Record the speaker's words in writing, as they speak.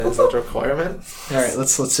Is that a requirement? All right,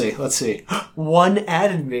 let's see. One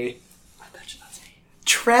added me. I bet you that's me.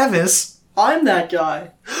 Travis. I'm that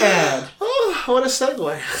guy. Add. Oh, what a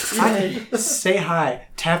segue. Say hi.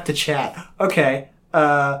 Tap the chat. Okay.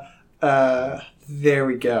 There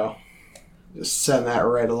we go. Just send that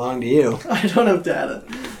right along to you. I don't have data.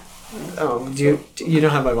 Oh, you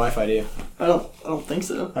don't have my Wi-Fi, do you? I don't think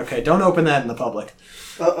so. Okay, don't open that in the public.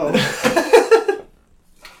 Uh-oh.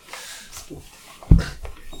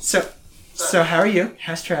 So how are you?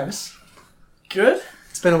 How's Travis? Good.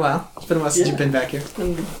 It's been a while. Since you've been back here. It's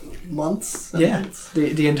been months. Months.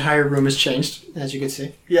 The entire room has changed, as you can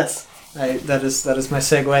see. Yes. That is my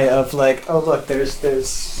segue of like, oh look,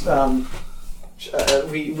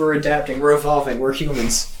 we're adapting, we're evolving, we're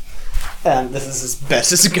humans, and this is as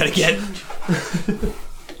best as it's gonna get.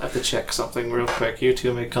 I have to check something real quick. You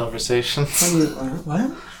two make conversation.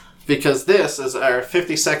 What? Because this is our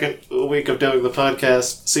 52nd week of doing the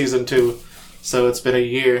podcast, season 2. So it's been a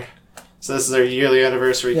year. So this is our yearly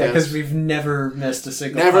anniversary. Yeah, because we've never missed a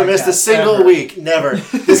single. Never missed a single ever. week. Never.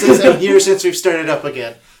 This is a year since we've started up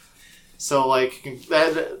again. So like,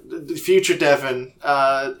 future Devin,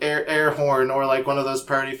 air horn, or like one of those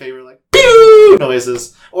party favorite like pew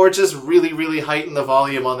noises, or just really, really heighten the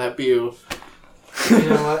volume on that pew. You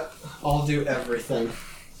know what? I'll do everything.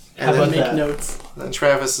 And then make notes. And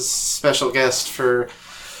Travis is special guest for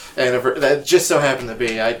that just so happened to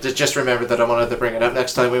be. I just remembered that I wanted to bring it up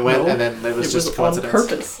next time we went, and then it was just a coincidence. On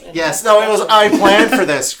purpose. Yes, no, it was. I planned for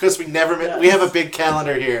this because we never. We have a big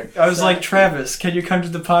calendar here. I was like, Travis, can you come to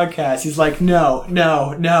the podcast? He's like, no.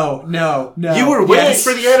 You were waiting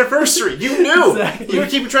for the anniversary. You knew. Exactly. You were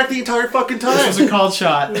keeping track the entire fucking time. This was a called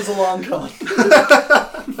shot. It was a long call.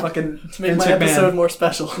 Fucking to make my episode more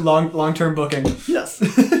special. Long-term booking. Yes.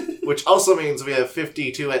 Which also means we have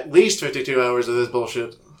at least 52 hours of this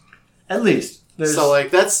bullshit. At least. So,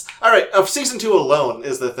 like, that's... Alright, of season 2 alone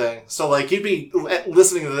is the thing. So, like, you'd be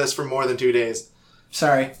listening to this for more than 2 days.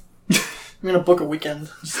 Sorry. I'm gonna book a weekend.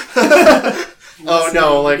 Oh,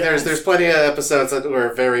 no, like, there's plenty of episodes that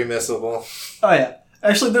were very missable. Oh, yeah.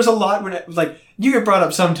 Actually, there's a lot when you get brought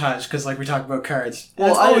up sometimes because, like, we talk about cards. Well,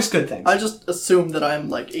 it's always good things. I just assume that I'm,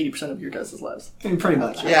 like, 80% of your guys' lives. Pretty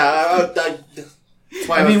much. Yeah,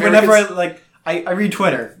 I mean, whenever I read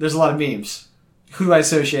Twitter, there's a lot of memes. Who do I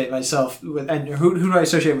associate myself with, and who do I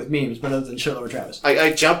associate with memes, but other than Shiloh or Travis?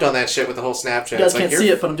 I jumped on that shit with the whole Snapchat. You guys can't see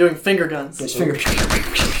it, but I'm doing finger guns. It's finger.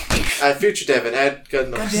 Future Devin, add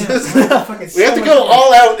gun noises. We have to go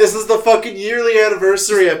all out. This is the fucking yearly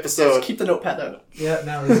anniversary episode. Just keep the notepad out. Yeah,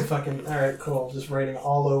 now we're fucking... Alright, cool. Just writing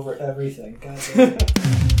all over everything. God damn it.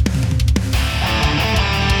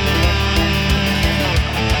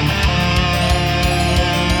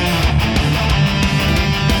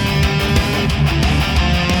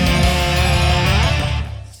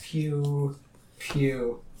 Pew.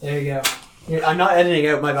 There you go. I'm not editing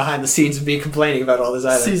out my behind the scenes of me complaining about all this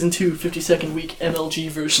either. Season 2, 52nd week MLG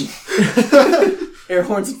version. Air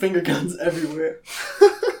horns and finger guns everywhere.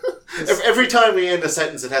 Every time we end a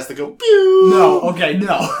sentence, it has to go pew. No, okay,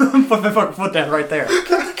 no. Put my fucking foot down right there.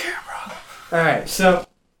 Cut the camera. Alright, so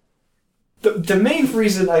the main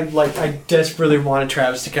reason I desperately wanted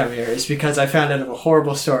Travis to come here is because I found out of a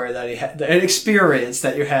horrible story that he had, an experience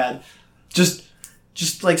that you had.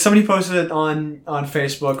 Just like somebody posted it on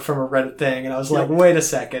Facebook from a Reddit thing, and I was like, wait a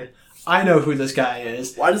second, I know who this guy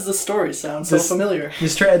is. Why does this story sound so familiar?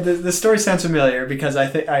 This story sounds familiar because I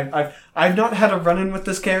think I've not had a run-in with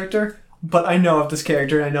this character, but I know of this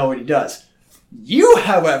character and I know what he does. You,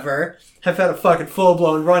 however, have had a fucking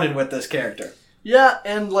full-blown run-in with this character. Yeah,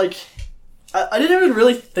 and like, I didn't even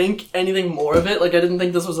really think anything more of it. Like, I didn't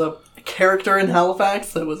think this was a character in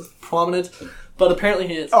Halifax that was prominent. But apparently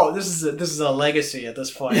he is. Oh, this is a legacy at this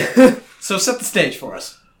point. So set the stage for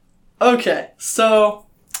us. Okay, so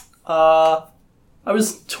I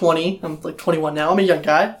was 20. I'm like 21 now. I'm a young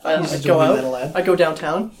guy. I go out. I go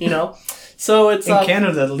downtown. You know. So it's in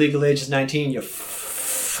Canada. The legal age is 19. You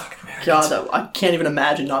fucking Americans. God, I can't even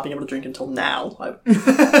imagine not being able to drink until now.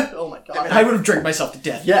 Oh my God. I would have drank myself to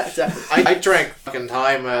death. Yeah, exactly. I drank fucking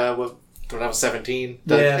time when I was 17.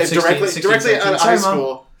 Yeah, 16, directly out of high Mom.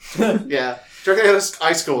 school. Yeah. Directly out of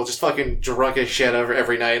high school, just fucking drunk as shit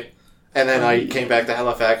every night. And then I came back to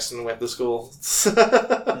Halifax and went to school.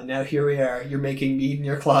 And now here we are. You're making mead in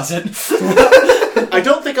your closet. I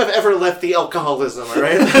don't think I've ever left the alcoholism,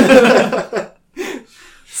 alright?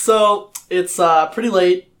 So, it's pretty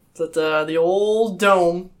late. It's at the old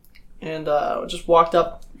Dome. And just walked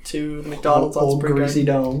up to the McDonald's on Spring Garden. Greasy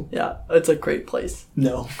Dome. Yeah, it's a great place.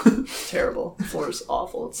 No. It's terrible. The floor is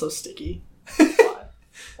awful. It's so sticky.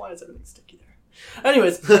 Why is everything sticky there?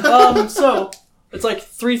 Anyways, so it's like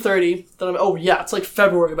 3:30. Then it's like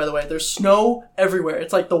February, by the way. There's snow everywhere.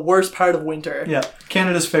 It's like the worst part of winter. Yeah.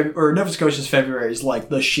 Canada's February, or Nova Scotia's February is like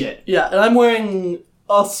the shit. Yeah, and I'm wearing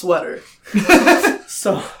a sweater.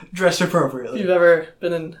 So, dress appropriately. If you've ever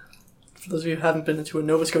been in, for those of you who haven't been into a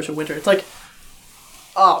Nova Scotia winter, it's like,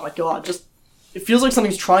 oh my god, it feels like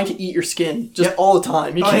something's trying to eat your skin all the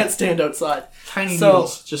time. You can't stand outside. Tiny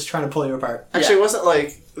needles just trying to pull you apart. Actually, it wasn't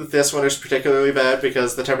like this winter's particularly bad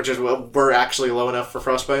because the temperatures were actually low enough for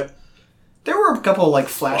frostbite. There were a couple of, like,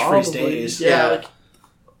 flash freeze days. Yeah. Like,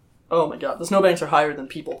 oh my god, the snowbanks are higher than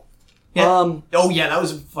people. Yeah. That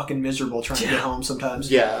was fucking miserable trying to get home sometimes.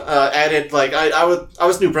 Yeah. Added, like, I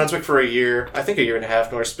was New Brunswick for a year. I think a year and a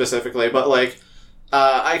half more specifically. But, like,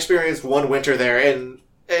 I experienced one winter there, and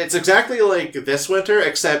it's exactly like this winter,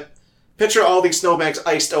 except picture all these snowbanks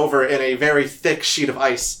iced over in a very thick sheet of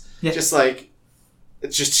ice. Yeah. Just like,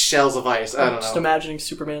 it's just shells of ice. I don't know. Just imagining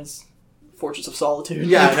Superman's Fortress of Solitude.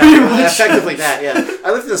 Yeah, effectively that, yeah.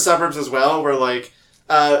 I lived in the suburbs as well, where, like,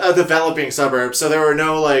 a developing suburb, so there were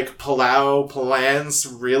no, like, plans,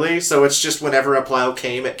 really, so it's just whenever a plow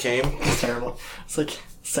came, it came. It's terrible. It's like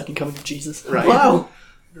second coming of Jesus. Right. Wow!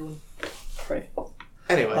 Everyone pray.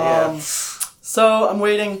 Anyway, yeah. So, I'm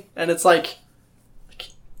waiting, and it's like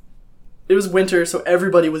it was winter, so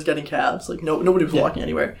everybody was getting cabs. Like, nobody was walking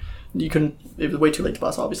anywhere. It was way too late to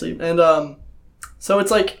bus, obviously. And, so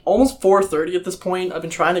it's like almost 4:30 at this point. I've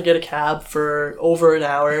been trying to get a cab for over an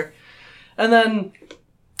hour. And then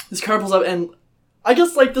this car pulls up, and I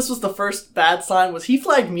guess, like, this was the first bad sign, was he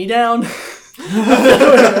flagged me down.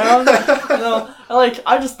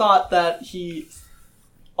 I just thought that he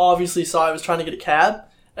obviously saw I was trying to get a cab.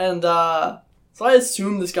 And, so I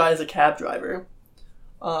assumed this guy is a cab driver.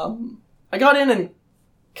 I got in and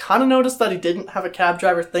kind of noticed that he didn't have a cab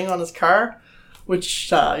driver thing on his car,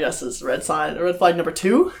 which, I guess is red flag number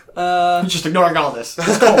 2. Just ignoring all this.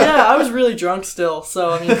 Yeah, I was really drunk still,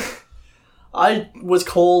 so, I mean, I was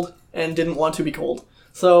cold and didn't want to be cold.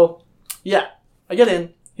 So, yeah, I get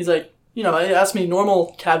in. He's like, he asked me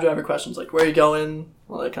normal cab driver questions, like, where are you going,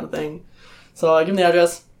 all that kind of thing. So I give him the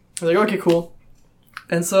address. He's like, okay, cool.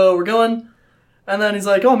 And so we're going, and then he's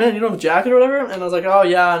like, oh man, you don't have a jacket or whatever? And I was like, oh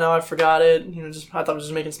yeah, no, I forgot it. I thought I was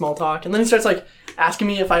just making small talk. And then he starts, like, asking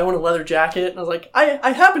me if I own a leather jacket. And I was like,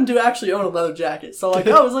 I happen to actually own a leather jacket. So, like,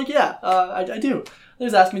 I was like, yeah, I do. He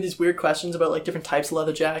was asking me these weird questions about, like, different types of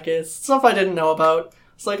leather jackets, stuff I didn't know about.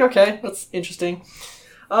 It's like, okay, that's interesting.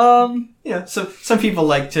 So some people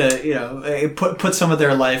like to, put some of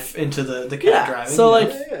their life into the cab driving. So,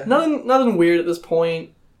 nothing weird at this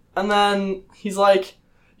point. And then he's like,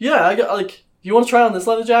 yeah, I got, like, you want to try on this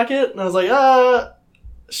leather jacket? And I was like,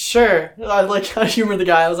 sure. I humored the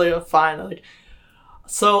guy. I was like, oh, fine.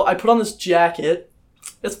 So I put on this jacket.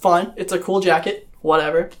 It's fine. It's a cool jacket.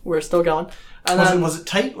 Whatever. We're still going. And was it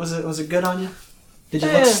tight? Was it good on you? Did you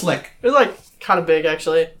look slick? It was, like, kind of big,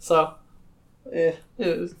 actually. So, yeah.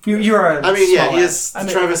 You are a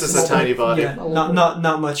Travis is a tiny body. Yeah,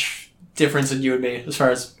 not much difference in you and me as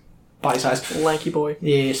far as body size. Lanky boy.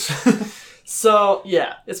 Yes. So,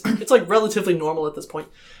 yeah. It's like, relatively normal at this point.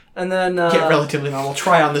 And then... Get relatively normal.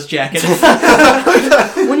 Try on this jacket.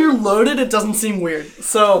 When you're loaded, it doesn't seem weird.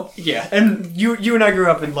 So... Yeah, and you and I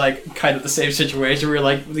grew up in, like, kind of the same situation where,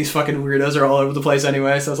 like, these fucking weirdos are all over the place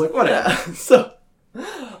anyway, so I was like, whatever. Yeah. So...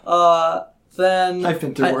 Then I've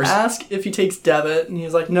been through worse. I ask if he takes debit, and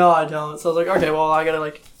he's like, no, I don't. So I was like, okay, well, I gotta,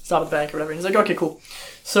 like, stop at the bank or whatever. And he's like, okay, cool.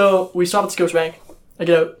 So we stop at the Scotiabank. I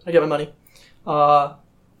get out. I get my money.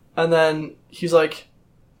 And then he's like...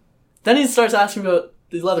 Then he starts asking about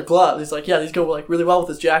these leather gloves. He's like, yeah, these go, like, really well with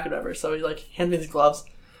his jacket or whatever. So he, like, hands me these gloves.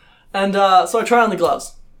 And so I try on the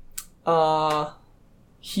gloves.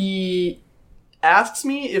 He asks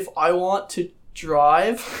me if I want to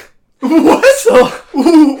drive. What?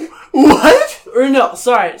 So... What? Or no,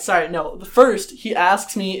 sorry, no. First, he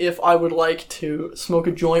asks me if I would like to smoke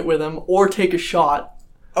a joint with him or take a shot.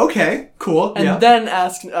 Okay, cool. And then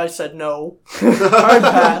I said no. Hard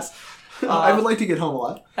pass. I would like to get home a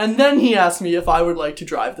lot. And then he asked me if I would like to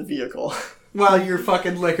drive the vehicle. Well, you're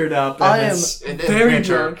fucking liquored up. I am very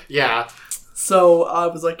drunk. Yeah. So I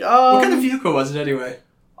was like, what kind of vehicle was it anyway?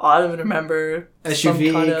 I don't even remember.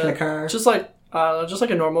 SUV kind of car? Just like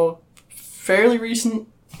a normal, fairly recent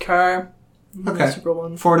car. Okay. Super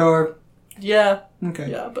one. 4-door? Yeah. Okay.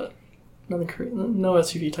 Yeah, but nothing crazy. No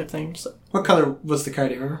SUV type thing. So. What color was the car,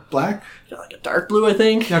 do you remember? Black? Yeah, like a dark blue, I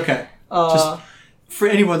think. Okay. Just for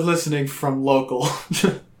anyone listening from local.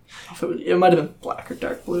 It might have been black or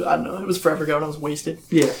dark blue. I don't know. It was forever ago and I was wasted.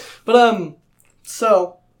 Yeah. But,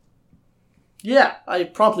 so, yeah, I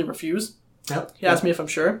promptly refuse. Yep. He asked me if I'm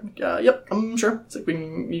sure. Yep, I'm sure. It's like,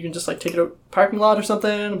 you can just like take it to a parking lot or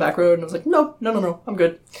something, a back road. And I was like, no, I'm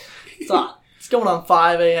good. So it's going on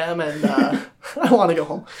 5 a.m. and I want to go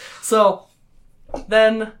home. So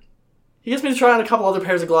then he gets me to try on a couple other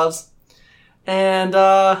pairs of gloves. And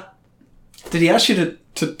did he ask you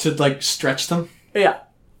to like stretch them? Yeah.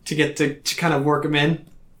 To get to kind of work them in?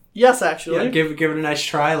 Yes, actually. Yeah, give it a nice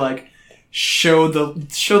try, like show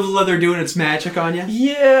the leather doing its magic on you.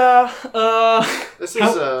 Yeah. This is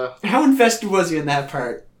how invested was he in that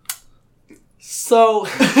part? So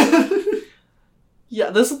yeah,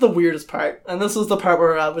 this is the weirdest part, and this was the part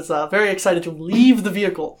where I was very excited to leave the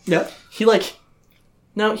vehicle. Yep.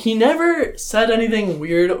 He never said anything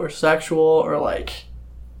weird or sexual or like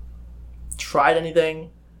tried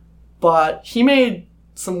anything, but he made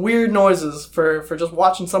some weird noises for just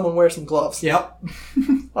watching someone wear some gloves. Yep.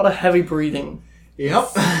 A lot of heavy breathing. Yep.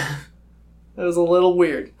 It was a little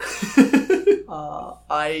weird.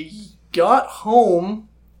 I got home.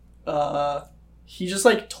 He just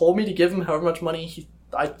like told me to give him however much money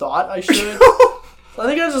I thought I should. So I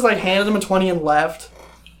think I just like handed him a 20 and left.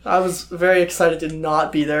 I was very excited to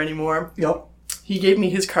not be there anymore. Yep. He gave me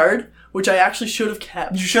his card, which I actually should have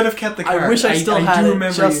kept. You should have kept the card. I wish I still had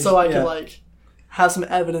it, just so I yeah. could like have some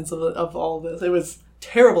evidence of all of this. It was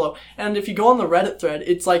terrible. And if you go on the Reddit thread,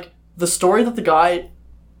 it's like the story that the guy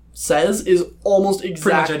says is almost exactly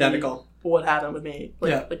pretty much identical. What happened with me.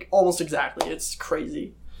 Like almost exactly. It's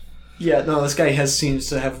crazy. Yeah, no, this guy seems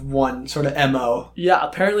to have one sort of MO. Yeah,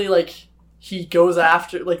 apparently like he goes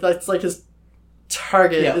after that's like his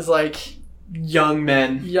target is like young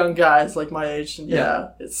men. Young guys like my age. And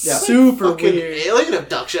it's super fucking weird. Alien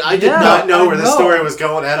abduction. I did not know where the story was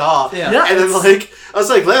going at all. Yeah. And then I was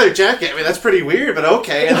like, leather jacket. I mean, that's pretty weird, but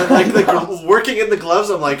okay. And then like working in the gloves,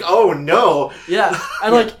 I'm like, oh no. Yeah.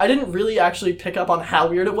 And like I didn't really actually pick up on how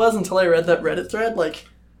weird it was until I read that Reddit thread. Like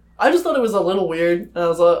I just thought it was a little weird. And I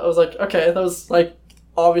was like, okay, that was like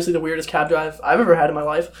obviously the weirdest cab drive I've ever had in my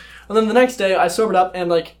life. And then the next day I sobered up and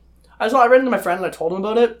like I ran into my friend and I told him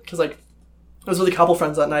about it because like I was with a couple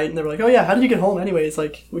friends that night, and they were like, oh yeah, how did you get home anyways?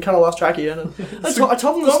 Like, we kind of lost track of you. And I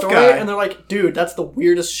told them the story, and they're like, dude, that's the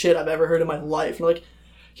weirdest shit I've ever heard in my life. And I'm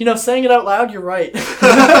like, saying it out loud, you're right.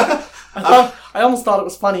 I almost thought it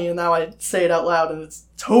was funny, and now I say it out loud, and it's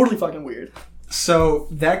totally fucking weird. So,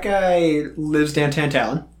 that guy lives down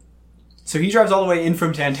Tantallon. So he drives all the way in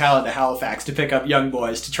from Tantallon to Halifax to pick up young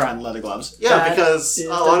boys to try on leather gloves. Yeah, because a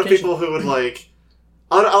lot of people who would like...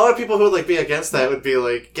 A lot of people who would like be against that would be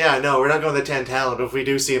like, yeah, no, we're not going to Tantallon, but if we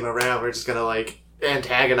do see him around, we're just going to like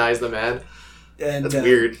antagonize the man. And that's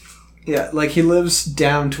weird. Yeah, like he lives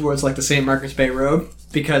down towards like the St. Marcus Bay Road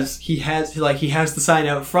because he has the sign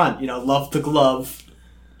out front, love the glove.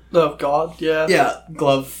 Oh God, yeah. Yeah,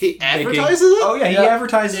 glove. He advertises it? Oh yeah, he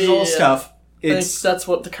advertises all stuff. I think that's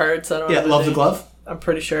what the card said on it. Yeah, love the glove. I'm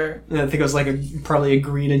pretty sure. Yeah, I think it was like probably a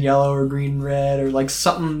green and yellow or green and red or like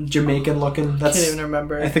something Jamaican looking. I can't even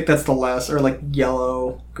remember. I think that's the last, or like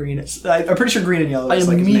yellow, green. I'm pretty sure green and yellow. I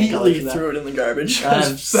immediately threw it in the garbage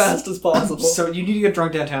as fast as possible. So you need to get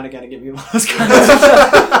drunk downtown again and get me one of those cards.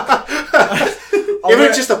 Give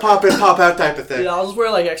it just a pop in, pop out type of thing. Yeah, I'll just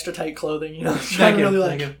wear like extra tight clothing. Thank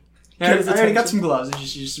you. I already got some gloves.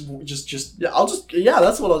 Just yeah.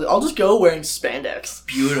 That's what I'll do. I'll just go wearing spandex.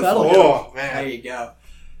 Beautiful. Oh man, there you go.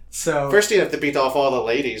 So first you have to beat off all the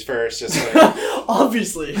ladies first, just like...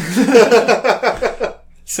 obviously.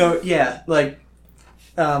 So yeah, like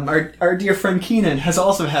our dear friend Keenan has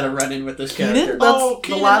also had a run-in with this character. That's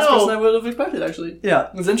the last person I would have expected. Actually, yeah,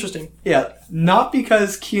 it was interesting. Yeah, not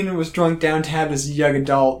because Keenan was drunk down to have his young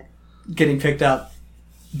adult getting picked up.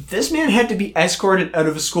 This man had to be escorted out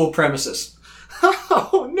of a school premises.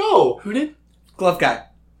 Oh, no. Who did? Glove guy.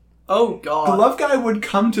 Oh, God. Glove guy would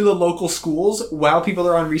come to the local schools while people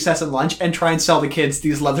are on recess and lunch and try and sell the kids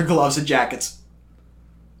these leather gloves and jackets.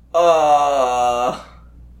 Oh.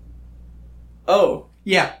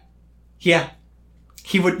 Yeah. Yeah.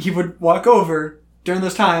 He would walk over during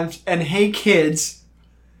those times and, hey, kids,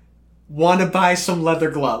 want to buy some leather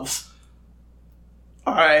gloves?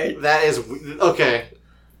 All right. That is... Okay.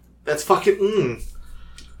 That's fucking...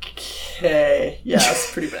 Okay. Yeah,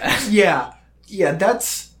 that's pretty bad. Yeah. Yeah,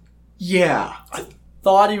 that's... Yeah. I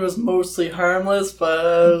thought he was mostly harmless,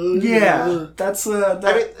 but... Yeah. That's... I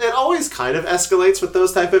mean, it always kind of escalates with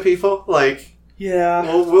those type of people. Like... Yeah.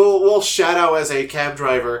 We'll shadow as a cab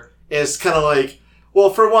driver is kind of like...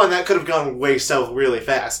 Well, for one, that could have gone way south really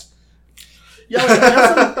fast. Yeah, I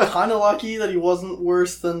guess I'm kind of lucky that he wasn't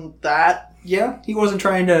worse than that. Yeah, he wasn't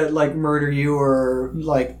trying to, like, murder you or,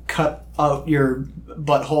 like, cut out your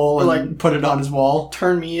butthole and, like, put it on his wall.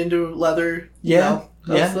 Turn me into leather. Yeah.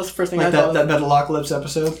 That's the first thing like I thought. that Metalocalypse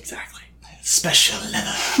episode. Exactly. Special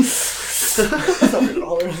leather. That's not weird at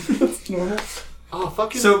all. That's normal. Oh,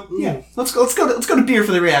 fucking... So, yeah. Let's go to beer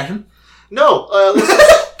for the reaction. No, this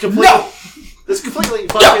is completely... This is completely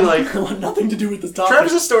fucking, like... I want nothing to do with this topic.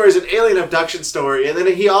 Travis's story is an alien abduction story, and then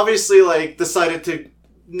he obviously, like, decided to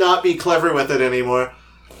not be clever with it anymore.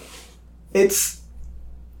 It's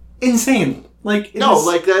insane. Like,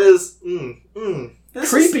 that is... This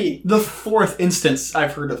creepy. Is the fourth instance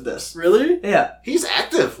I've heard of this. Really? Yeah. He's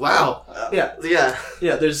active. Wow. Yeah. Yeah.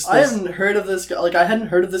 Yeah, there's... I haven't heard of this guy. Like, I hadn't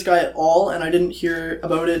heard of this guy at all, and I didn't hear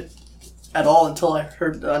about it at all until I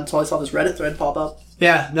saw this Reddit thread pop up.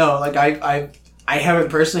 Yeah, no, like, I haven't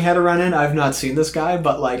personally had a run-in. I've not seen this guy,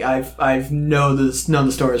 but, like, I've known the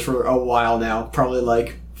stories for a while now. Probably,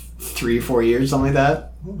 like, 3-4 years, something like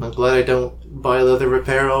that. I'm glad I don't buy leather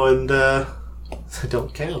reparo and, I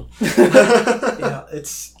don't count. Yeah,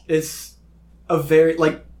 it's a very,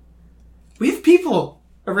 like, we have people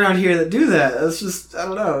around here that do that. It's just, I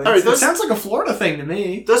don't know. It sounds like a Florida thing to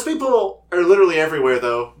me. Those people are literally everywhere,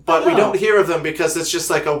 though. But we don't hear of them because it's just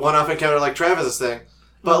like a one-off encounter like Travis's thing.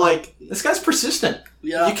 But, like... This guy's persistent.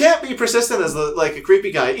 Yeah. You can't be persistent as, like, a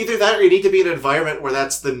creepy guy. Either that or you need to be in an environment where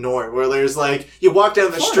that's the norm. Where there's, like... You walk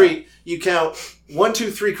down the street, you count 1,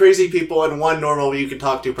 2, 3 crazy people and 1 normal you can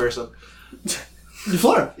talk to person.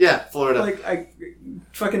 Florida. Yeah, Florida. Like,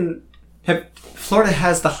 Florida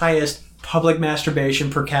has the highest public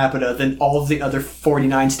masturbation per capita than all of the other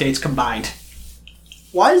 49 states combined.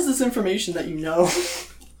 Why is this information that you know?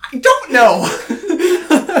 I don't know.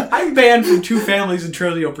 I'm banned from 2 families in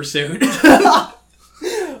Trivial Pursuit.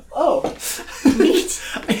 Oh, neat.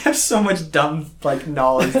 I have so much dumb, like,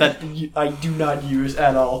 knowledge that I do not use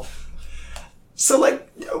at all. So, like,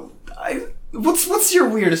 what's your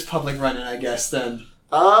weirdest public run-in, I guess, then?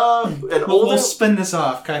 We'll spin this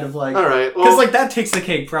off, kind of like... Alright, because, like, that takes the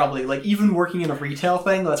cake, probably. Like, even working in a retail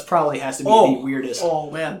thing, that's probably has to be the weirdest.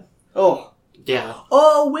 Oh, man. Oh. Yeah.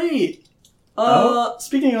 Oh, wait.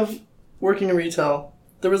 Speaking of working in retail,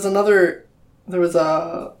 there was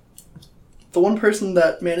the one person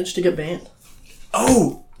that managed to get banned.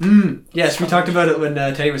 Oh! Yes, we talked about it when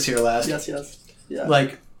Teddy was here last. Yes. Yeah.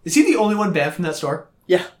 Like, is he the only one banned from that store?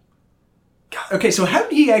 Yeah. God, okay, so how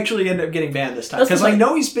did he actually end up getting banned this time? Because I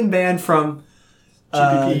know he's been banned from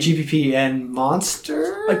GPP and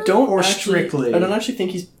Monster? I don't actually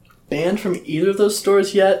think he's banned from either of those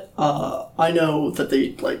stores yet. I know that they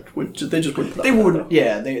just wouldn't put up with that.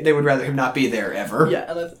 Yeah, they would rather him not be there ever.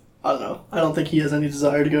 Yeah, and I don't know. I don't think he has any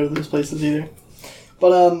desire to go to those places either.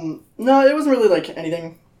 But no, it wasn't really like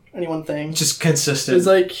any one thing. Just consistent. It's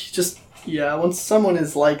like when someone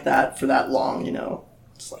is like that for that long,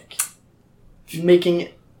 it's like making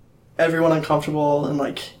everyone uncomfortable and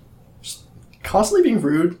like just constantly being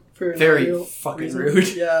rude for very fucking reason. rude.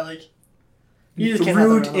 Yeah, like you just can't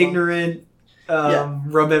rude, have that ignorant.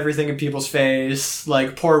 Rub everything in people's face.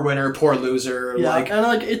 Like poor winner, poor loser. Yeah, like and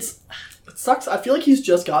like it sucks. I feel like he's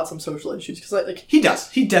just got some social issues because like he does.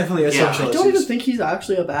 He definitely has social issues. I don't even think he's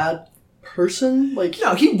actually a bad person. Like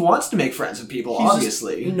no, he wants to make friends with people.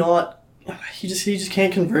 Obviously, he just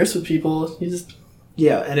can't converse with people. He just.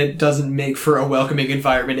 Yeah, and it doesn't make for a welcoming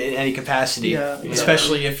environment in any capacity. Yeah.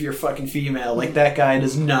 Especially if you're fucking female. Like, that guy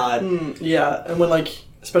does not... Yeah, and when, like,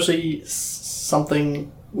 especially something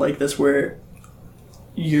like this where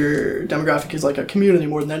your demographic is, like, a community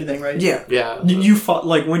more than anything, right? Yeah. Yeah. You fought,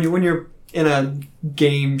 like, when you're in a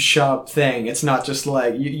game shop thing, it's not just,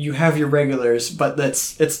 like, you have your regulars, but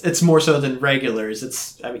it's more so than regulars.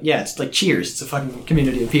 It's like Cheers. It's a fucking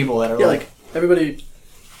community of people that are, like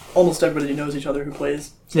almost everybody knows each other who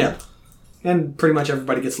plays. Yeah. And pretty much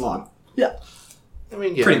everybody gets along. Yeah. I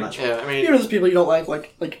mean, yeah. Pretty much. Yeah, I mean... There's people you don't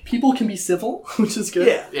like people can be civil, which is good.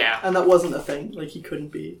 Yeah. And that wasn't a thing. Like, he couldn't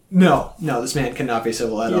be. No, this man cannot be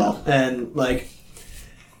civil at all. And, like,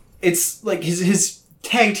 it's, like, his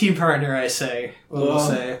tag team partner, we'll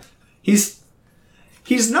say, he's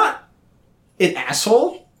not an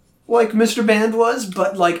asshole like Mr. Band was,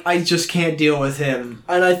 but, like, I just can't deal with him.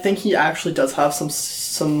 And I think he actually does have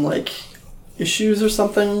some like, issues or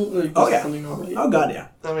something. Like, something already. Oh, God, yeah.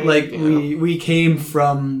 I mean, we came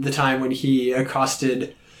from the time when he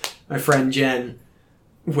accosted my friend Jen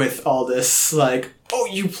with all this, like, oh,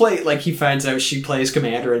 you play... Like, he finds out she plays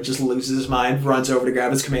Commander and just loses his mind, runs over to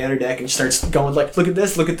grab his Commander deck and starts going, like, look at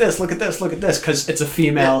this, look at this, look at this, look at this, because it's a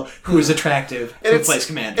female who is attractive who plays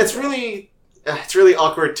Commander. It's really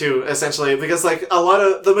awkward too, essentially, because like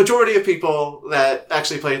the majority of people that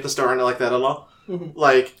actually play at the store aren't like that at all. Mm-hmm.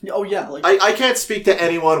 Like, oh yeah, like I can't speak to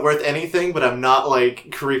anyone worth anything, but I'm not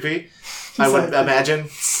like creepy. I would imagine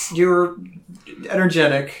you're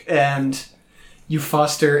energetic and you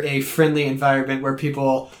foster a friendly environment where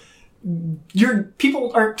people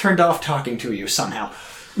aren't turned off talking to you somehow.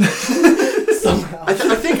 Somehow. I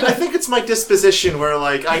think it's my disposition where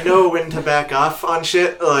like I know when to back off on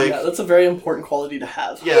shit. Like Yeah, that's a very important quality to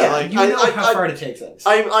have. Yeah, like you know how far to take things.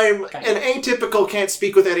 I'm Kind an atypical can't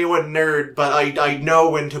speak with anyone nerd, but I know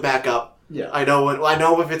when to back up. Yeah. I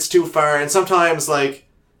know if it's too far, and sometimes like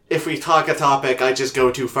if we talk a topic, I just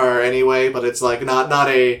go too far anyway. But it's like not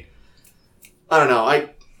a. I don't know.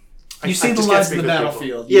 You see the just can't lines speak in the with people.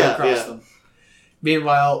 battlefield. You Yeah, cross yeah. them.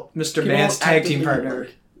 Meanwhile, Mr. People Man's won't tag team actively, partner.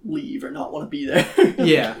 like, leave or not want to be there.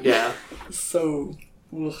 Yeah. Yeah. So,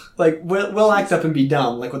 ugh. Like, we'll act up and be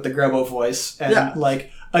dumb, like with the Grubbo voice, and, Yeah. like,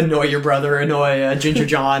 annoy your brother, annoy Ginger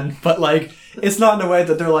John, but, like, it's not in a way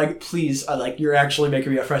that they're like, please, you're actually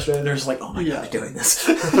making me frustrated. They're just like, oh my god, I'm doing this.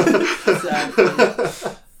 Exactly.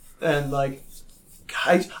 And, like,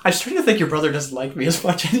 I'm starting to think your brother doesn't like me as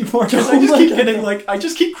much anymore, because Oh my God. I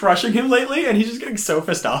just keep crushing him lately, and he's just getting so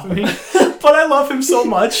pissed off at me. But I love him so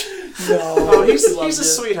much. No, Oh, he's he loves a you.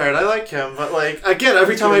 sweetheart. I like him, but like again,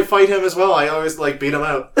 every time I fight him as well, I always like beat him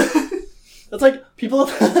out. It's like people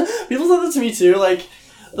said that to me too. Like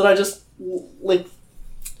that, I just like.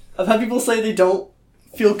 I've had people say they don't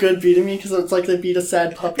feel good beating me because it's like they beat a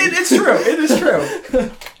sad puppy. It's true. It is true.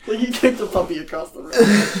 Like you kicked a puppy across the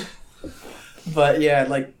room. But yeah,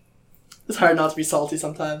 like, It's hard not to be salty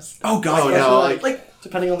sometimes. oh god, Oh, yeah. no, like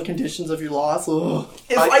Depending on the conditions of your loss. Ugh.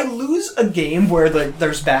 if I lose a game where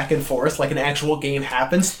there's back and forth, like an actual game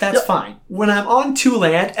happens, that's Yep. fine. When I'm on 2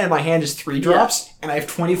 land and my hand is 3 drops, and I have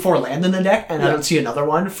 24 land in the deck, and I Yeah. don't see another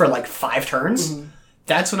one for like 5 turns,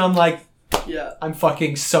 that's when I'm like, Yeah. I'm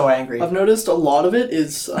fucking so angry. I've noticed a lot of it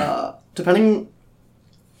is, depending...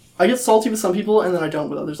 I get salty with some people, and then I don't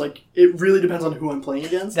with others. Like, it really depends on who I'm playing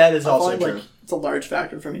against. That is I also find, true. Like, it's a large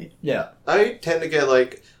factor for me. Yeah. I tend to get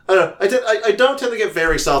like I don't know. I don't tend to get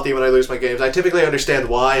very salty when I lose my games. I typically understand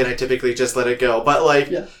why, and I typically just let it go. But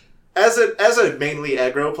like, Yeah. as a mainly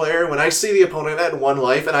aggro player, when I see the opponent at 1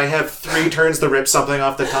 life and I have 3 turns to rip something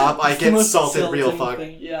off the top, I It's the get most salted real insulting fuck.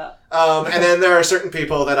 thing. Yeah. And then there are certain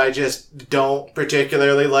people that I just don't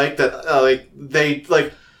particularly like. That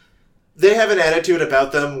they have an attitude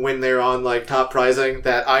about them when they're on like top prizing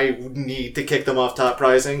that I need to kick them off top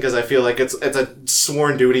prizing because I feel like it's a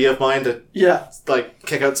sworn duty of mine to Yeah. like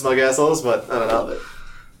kick out smug assholes. But I don't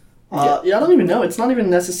know. Yeah, I don't even know. It's not even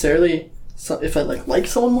necessarily if I like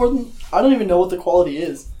someone more than... I don't even know what the quality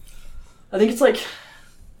is. I think it's like...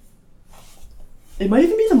 It might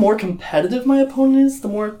even be the more competitive my opponent is, the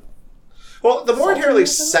more... Well, the more Salty inherently about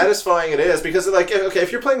it? satisfying it is, because like, okay,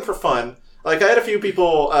 if you're playing for fun, like I had a few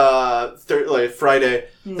people Friday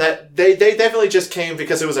that they definitely just came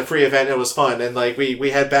because it was a free event and it was fun, and like we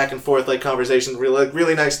had back and forth like conversations,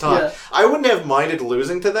 really nice talk. Yeah. I wouldn't have minded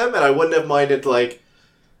losing to them, and I wouldn't have minded like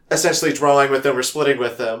essentially drawing with them or splitting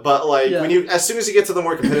with them. But like Yeah. as soon as you get to the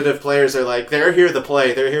more competitive players, they're here to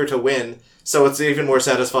play, they're here to win. So it's even more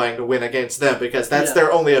satisfying to win against them because that's Yeah.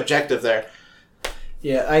 their only objective there.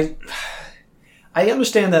 Yeah, I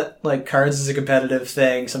understand that like cards is a competitive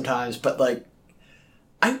thing sometimes, but like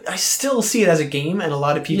I still see it as a game, and a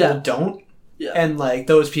lot of people Yeah. don't. Yeah. And like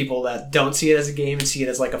those people that don't see it as a game and see it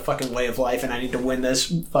as like a fucking way of life, and I need to win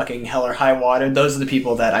this fucking hell or high water. Those are the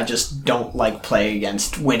people that I just don't like play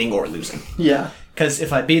against, winning or losing. Yeah. Because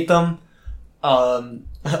if I beat them, a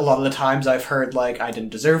lot of the times I've heard like I didn't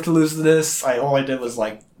deserve to lose to this. All I did was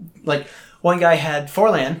like one guy had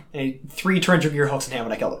 4 land and he 3 Torrential Gear hooks in hand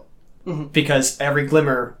when I killed him. Because every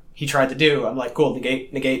glimmer he tried to do, I'm like, cool,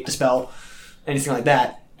 negate, dispel, anything like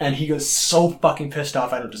that. And he goes so fucking pissed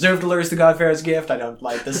off. I don't deserve to lose the Godfarer's Gift. I don't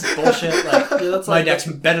like this is bullshit. Like Yeah, that's my like... deck's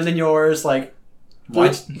better than yours. Like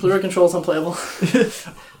Blue control's unplayable.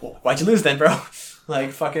 why'd you lose then, bro?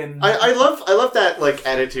 Like fucking. I love that like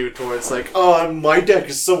attitude towards like, oh, my deck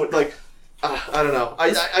is so like I don't know.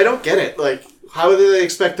 I don't get it. Like, how do they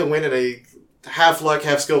expect to win in a half luck,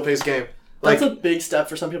 half skill based game? Like, That's a big step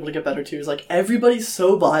for some people to get better too. Is like everybody's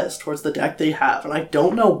so biased towards the deck they have, and I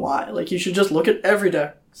don't know why. Like you should just look at every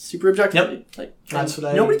deck super objectively. Yep. Like That's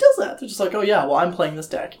what nobody does that. They're just like, oh yeah, well I'm playing this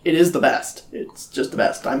deck. It is the best. It's just the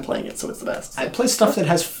best. I'm playing it, so it's the best. I play stuff that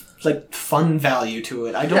has like fun value to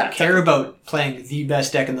it. I don't Yeah, care about playing the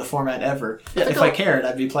best deck in the format ever. Yeah, if I cared,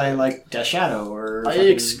 I'd be playing like Death Shadow or. I fucking-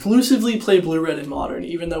 exclusively play blue-red in Modern,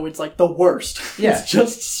 even though it's like the worst. Yeah. It's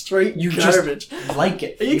just straight You garbage. just like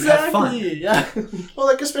it. You have fun. Exactly. Yeah. well,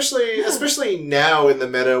 like especially now in the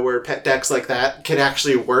meta where pet decks like that can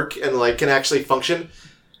actually work and like can actually function.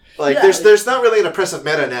 Like Yeah, there's not really an oppressive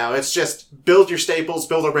meta now. It's just build your staples,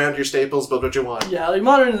 build around your staples, build what you want. Yeah, like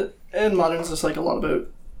Modern's just like a lot about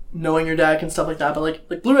knowing your deck and stuff like that. But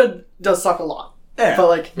like blue-red does suck a lot. Yeah. But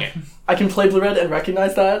like, I can play blue red and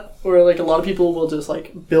recognize that. Where like a lot of people will just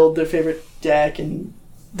like build their favorite deck and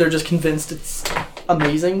they're just convinced it's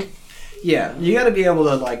amazing. Yeah, you got to be able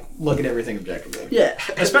to like look at everything objectively. Yeah,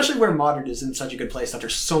 especially where Modern is in such a good place that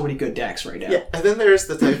there's so many good decks right now. Yeah. And then there's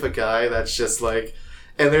the type of guy that's just like,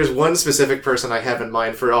 and there's one specific person I have in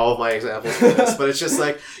mind for all of my examples for this, but it's just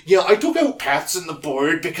like, yeah, I took out paths in the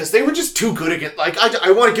board because they were just too good against, like,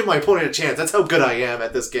 I want to give my opponent a chance. That's how good I am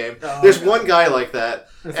at this game. There's one guy like that.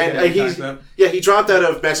 He dropped out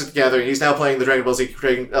of Magic the Gathering. He's now playing the Dragon Ball Z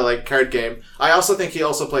card game. I also think he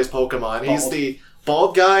also plays Pokemon. He's the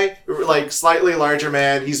bald guy, like, slightly larger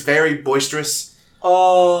man. He's very boisterous.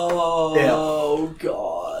 Oh,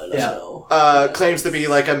 God. Yeah. Claims to be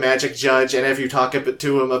like a magic judge, and if you talk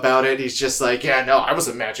to him about it, he's just like, yeah, no, I was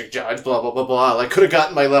a magic judge, blah, blah, blah, blah. Like, could have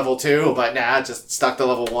gotten my level 2, but nah, just stuck to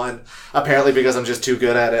level 1. Apparently because I'm just too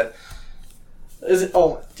good at it. Is it?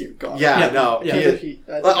 Oh, dear God. Yeah, no. Yeah.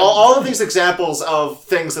 All of these examples of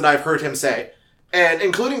things that I've heard him say, and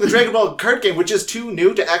including the Dragon Ball card game, which is too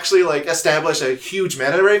new to actually, like, establish a huge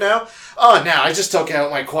meta right now. Oh, no, I just took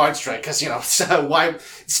out my quad strike, because, you know, why?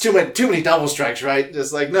 It's too many double strikes, right?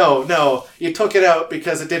 Just like, no, you took it out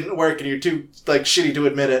because it didn't work, and you're too, like, shitty to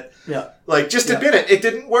admit it. Yeah. Like, just admit it. It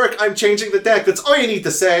didn't work. I'm changing the deck. That's all you need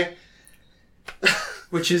to say.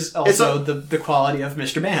 Which is also the quality of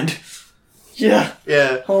Mr. Band. Yeah.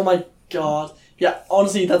 Yeah. Oh, my God. Yeah,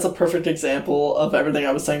 honestly, that's a perfect example of everything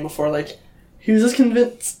I was saying before, like, he was just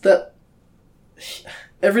convinced that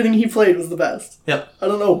everything he played was the best. Yep. I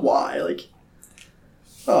don't know why. Like,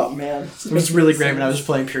 oh man, it was really great when I was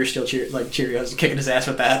playing Pure Steel Cheerios and kicking his ass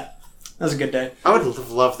with that. That was a good day. I would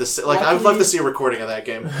love this. Like, I would love to see a recording of that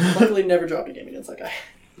game. Luckily, never dropped a game against that guy.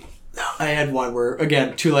 I had one where,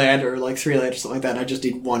 again, 2 land or like 3 land or something like that, and I just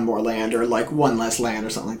need 1 more land or like 1 less land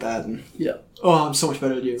or something like that. And yeah. Oh, I'm so much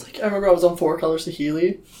better than you. Like, I remember I was on 4 colors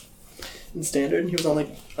Sahili in Standard, and he was on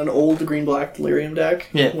like an old green-black Delirium deck.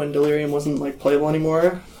 Yeah. When Delirium wasn't like playable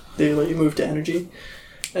anymore, they like moved to Energy,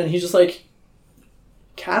 and he just like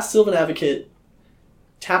casts Sylvan Advocate,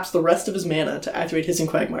 taps the rest of his mana to activate his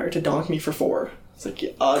Quagmire to donk me for 4. It's like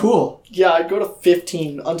cool. Yeah, I'd go to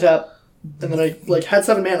 15, untap, and then I like had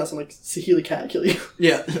 7 mana, so I'm like, Sahili can't kill you.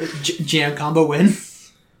 Yeah. Jam combo win.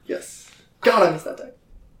 Yes. God, I missed that deck.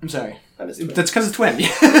 I'm sorry. I missed it. That's because it's Twin.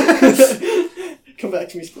 Come back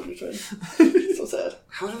to me, Splinter Twin. So sad.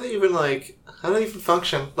 How do they even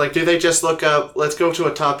function? Like, do they just look up, let's go to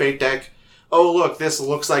a top 8 deck, oh look, this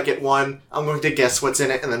looks like it won, I'm going to guess what's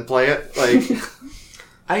in it and then play it? Like,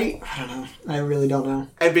 I don't know. I really don't know.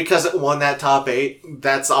 And because it won that top 8,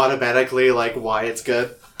 that's automatically, like, why it's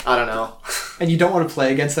good? I don't know. And you don't want to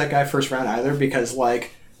play against that guy first round either, because,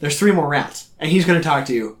 like, there's 3 more rounds, and he's going to talk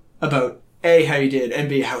to you about A, how you did, and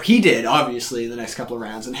B, how he did, obviously, in the next couple of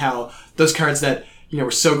rounds, and how those cards that, you know,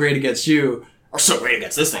 were so great against you are so great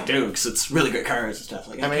against this thing, too, because it's really good cards and stuff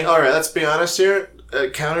like that. I mean, alright, let's be honest here.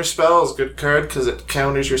 Counter Spell is a good card because it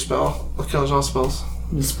counters your spell. It counters all spells.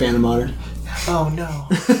 Just ban the Modern. Oh no.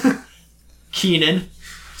 Keenan.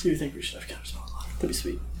 Do you think we should have Counterspell on? That'd be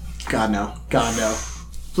sweet. God, no. God, no.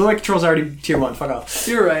 Blue White Control's already tier 1. Fuck off.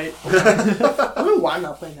 You're right. I don't know why I'm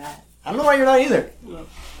not playing that. I don't know why you're not either. No.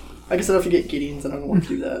 I guess I have to get Gideons and I don't want to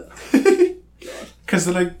do that. Because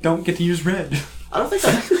then I don't get to use red. I don't think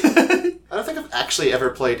I've actually ever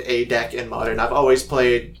played a deck in Modern. I've always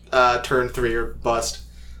played turn 3 or bust.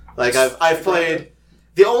 Like I've played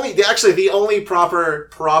the only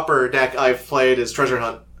proper deck I've played is Treasure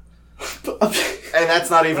Hunt. And that's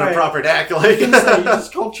not even a proper deck. Like you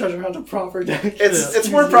just called Treasure Hunt a proper deck. It's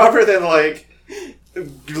more proper than like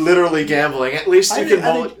literally gambling. At least you can.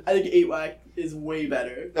 I think 8-Whack is way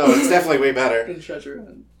better. No, it's definitely way better than Treasure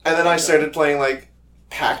Hunt. And then I started playing like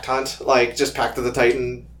Pact Hunt, like just Pact of the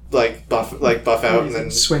Titan, like buff out, and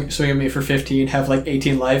then swing at me for 15, have like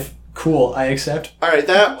 18 life. Cool, I accept. All right,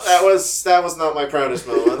 that was not my proudest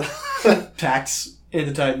moment. Pacts in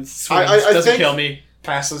the Titans. Swings, I doesn't think, kill me.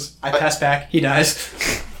 Passes. I pass back. He dies.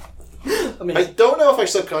 I don't know if I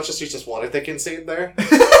subconsciously just wanted the concede there.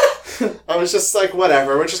 I was just like,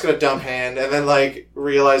 whatever, we're just gonna dump hand, and then like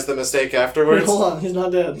realize the mistake afterwards. Wait, hold on, he's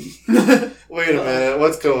not dead. Wait a minute,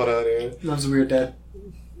 what's going on here? That was a weird dead.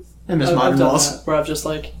 I miss I've Modern done Walls. that, where I've just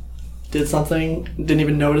like did something, didn't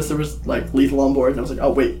even notice there was like lethal on board, and I was like,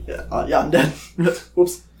 oh wait, yeah, I'm dead.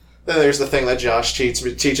 Whoops. Then there's the thing that Josh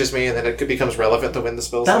teaches me, and then it becomes relevant to win the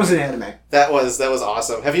spells. That was an anime. That was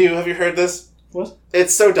awesome. Have you heard this? What?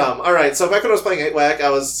 It's so dumb. All right, so back when I was playing 8-Whack, I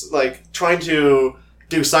was like trying to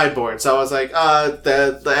do sideboard. So I was like, at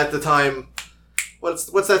the time, what's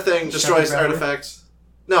that thing? Destroys artifacts.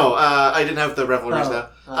 No, I didn't have the Revelries now.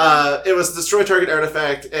 It was destroy target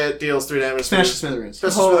artifact. It deals 3 damage. Smash the Smithereens.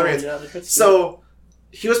 Smash the Smithereens. Yeah, the crits. So,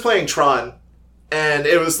 he was playing Tron, and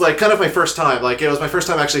it was like kind of my first time. Like, it was my first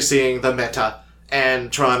time actually seeing the meta,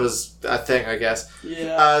 and Tron was a thing, I guess.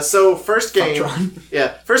 Yeah. So, first game... Tron.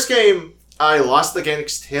 Yeah, first game, I lost the game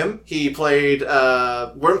against him. He played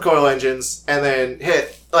Worm Coil Engines, and then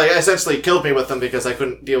essentially killed me with them because I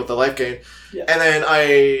couldn't deal with the life gain. Yeah. And then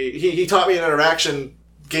he taught me an interaction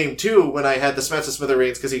game 2 when I had the Smash the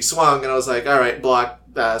Smithereens because he swung, and I was like, alright, block,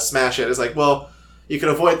 smash it. It's like, well, you could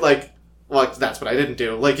avoid, that's what I didn't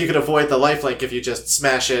do. Like, you could avoid the lifelink if you just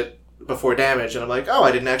smash it before damage. And I'm like, oh,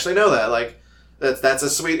 I didn't actually know that. Like, that's a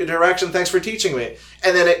sweet interaction. Thanks for teaching me.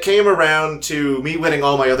 And then it came around to me winning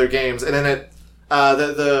all my other games. And then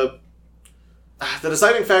the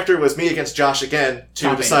deciding factor was me against Josh again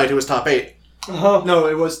to decide who was top 8. No,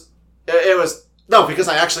 it was... It was... No, because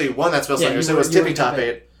I actually won that Spellslinger, so it was Tippy top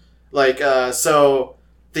 8. So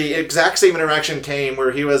the exact same interaction came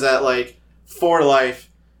where he was at, 4 life,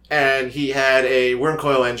 and he had a Worm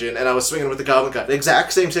Coil Engine, and I was swinging with the Goblin Cut. The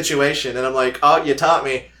exact same situation, and I'm like, oh, you taught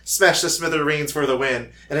me. Smash the Smithereens for the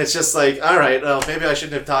win. And it's just like, alright, well, maybe I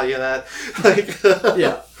shouldn't have taught you that.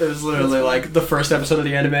 Yeah, it was literally, the first episode of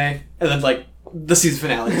the anime, and then, the season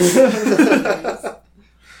finale.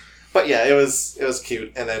 But yeah, it was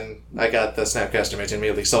cute, and then I got the Snapcaster Mage and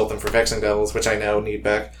immediately sold them for Vexing Devils, which I now need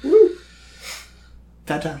back. Woo.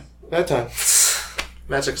 That time.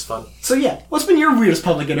 Magic's fun. So yeah, what's been your weirdest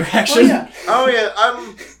public interaction? Oh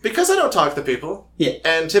yeah, because I don't talk to people. Yeah.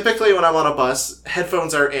 And typically when I'm on a bus,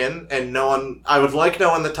 headphones are in, and I would like no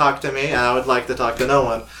one to talk to me, and I would like to talk to no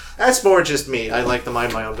one. That's more just me. I like to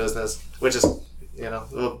mind my own business, which is,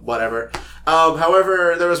 whatever.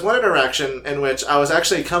 However, there was one interaction in which I was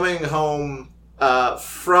actually coming home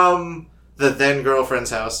from the then girlfriend's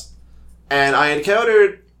house, and I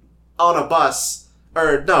encountered on a bus,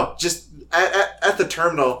 just at the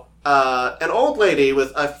terminal, an old lady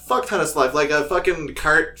with a fuck ton of stuff, like a fucking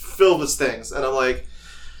cart filled with things, and I'm like,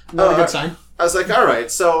 not a good sign. I was like,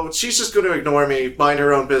 alright, so she's just going to ignore me, mind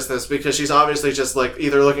her own business, because she's obviously just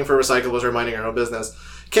either looking for recyclables or minding her own business.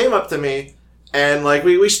 Came up to me, and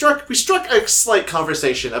we struck a slight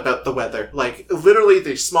conversation about the weather, literally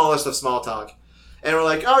the smallest of small talk. And we're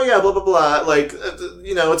like, oh yeah, blah blah blah,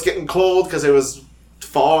 it's getting cold because it was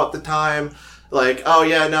fall at the time. Oh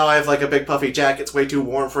yeah, no, I have a big puffy jacket, it's way too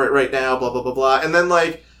warm for it right now, blah blah blah blah. And then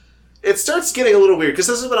it starts getting a little weird because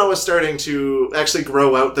this is when I was starting to actually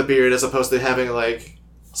grow out the beard as opposed to having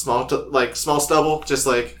small stubble, just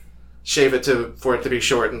shave it for it to be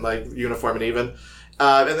short and uniform and even.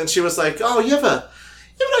 And then she was like, "Oh, you have a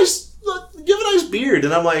nice beard,"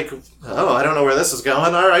 and I'm like, "Oh, I don't know where this is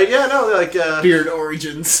going." All right, yeah, no, beard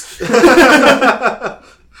origins.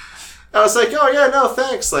 I was like, "Oh yeah, no,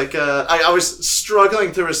 thanks." I was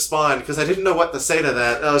struggling to respond because I didn't know what to say to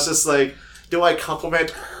that. I was just like, do I compliment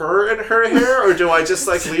her and her hair, or do I just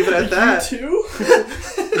leave it at that? You too?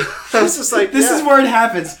 I was just like, this is where it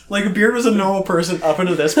happens. Beard was a normal person up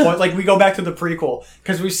until this point. We go back to the prequel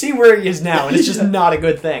because we see where he is now, and it's just not a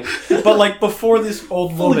good thing. But before this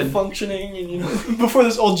old woman functioning, and before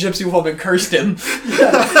this old gypsy woman cursed him, he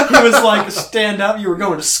was stand up. You were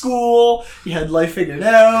going to school. You had life figured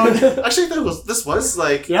out. Actually, this was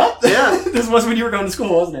yeah. This was when you were going to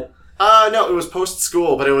school, wasn't it? No, it was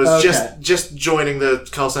post-school, but it was just joining the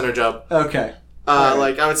call center job. Okay.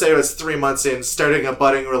 Right. I would say it was 3 months in, starting a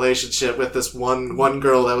budding relationship with this one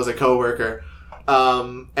girl that was a coworker.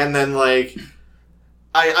 And then, I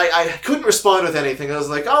couldn't respond with anything. I was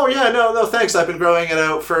like, oh yeah, no, thanks, I've been growing it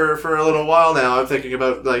out for a little while now. I'm thinking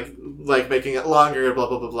about, making it longer, blah,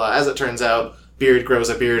 blah, blah, blah. As it turns out, Beard grows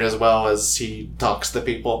a beard as well as he talks to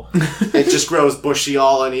people. It just grows bushy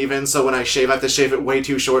all uneven, so when I shave, I have to shave it way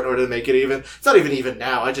too short in order to make it even. It's not even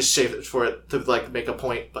now. I just shave it for it to, make a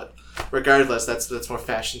point, but regardless, that's more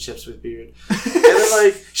fashion chips with beard. And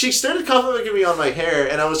then, she started complimenting me on my hair,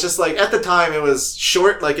 and I was just at the time, it was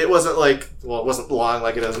short, it wasn't it wasn't long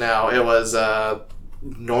like it is now. It was,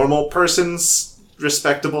 normal person's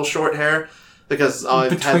respectable short hair, because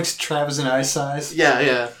betwixt Travis and I size.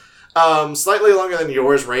 Yeah. Slightly longer than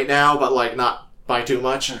yours right now, but not by too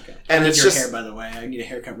much. Okay. And it's your just hair, by the way. I need a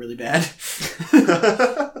haircut really bad.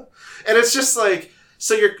 And it's just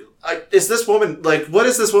so is this woman what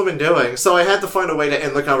is this woman doing? So I had to find a way to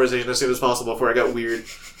end the conversation as soon as possible before I got weird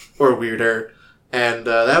or weirder. And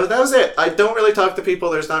that was it. I don't really talk to people.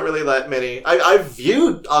 There's not really that many. I've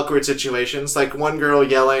viewed awkward situations, one girl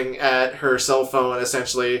yelling at her cell phone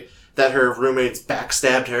essentially that her roommates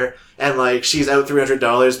backstabbed her, and she's out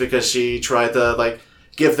 $300 because she tried to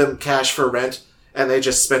give them cash for rent, and they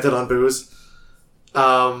just spent it on booze.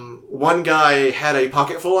 one guy had a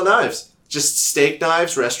pocket full of knives. Just steak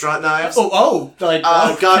knives, restaurant knives. Like,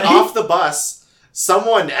 got off the bus.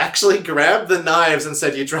 Someone actually grabbed the knives and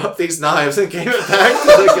said, "You dropped these knives," and gave it back to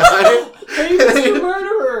the guy. Hey, he's a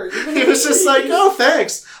murderer. He was just like, "Oh,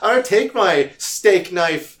 thanks. I'm gonna take my steak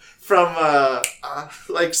knife from the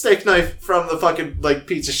fucking like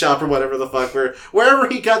pizza shop or whatever the fuck, wherever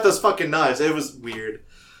he got those fucking knives." It was weird.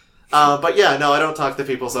 But yeah, no, I don't talk to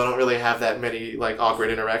people, so I don't really have that many like awkward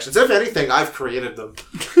interactions. If anything, I've created them.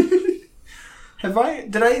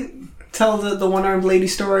 Did I tell the one-armed lady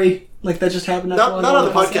story? Like, that just happened? Not on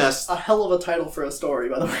the podcast. A hell of a title for a story,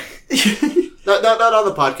 by the way. not on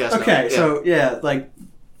the podcast. Okay, no. So, yeah, like,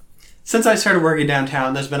 since I started working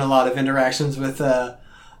downtown, there's been a lot of interactions with the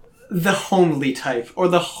homely type, or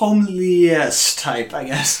the homeliest type, I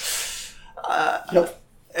guess. Yep.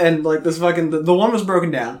 And, like, this fucking... The one was broken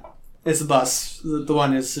down. It's the bus. The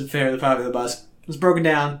one is fairly popular bus. It was broken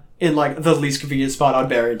down in, like, the least convenient spot on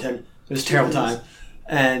Barrington. It was a terrible time.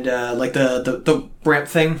 And, like, the ramp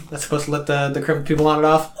thing that's supposed to let the crippled people on and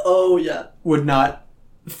off... Oh, yeah. ...would not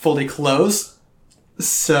fully close.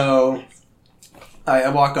 So... I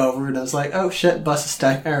walk over and I was like, oh shit, bus is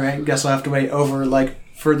stuck. Alright, guess I'll have to wait over, like,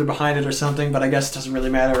 further behind it or something, but I guess it doesn't really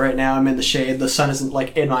matter right now. I'm in the shade, the sun isn't,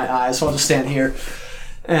 like, in my eyes, so I'll just stand here.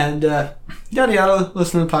 And, yada yada,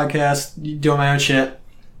 listen to the podcast, doing my own shit.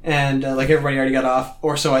 And, like, everybody already got off,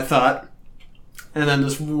 or so I thought. And then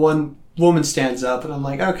this one woman stands up, and I'm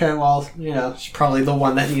like, okay, well, you know, she's probably the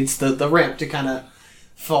one that needs the ramp to kind of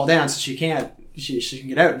fall down so she can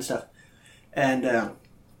get out and stuff. And,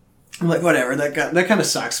 I'm like, whatever, that kind of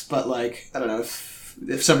sucks, but, like, I don't know,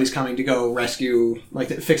 if somebody's coming to go rescue, like,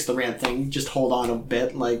 fix the ramp thing, just hold on a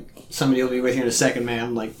bit, like, somebody will be with you in a second,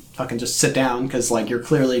 man, like, fucking just sit down, because, like, you're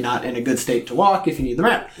clearly not in a good state to walk if you need the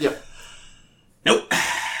ramp. Yep. Nope,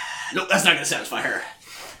 that's not going to satisfy her.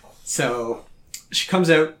 So, she comes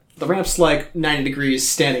out, the ramp's, like, 90 degrees,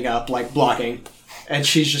 standing up, like, blocking, and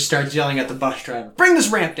she just starts yelling at the bus driver, bring this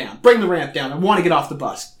ramp down, bring the ramp down, I want to get off the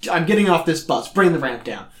bus, I'm getting off this bus, bring the ramp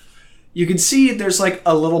down. You can see there's, like,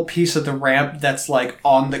 a little piece of the ramp that's, like,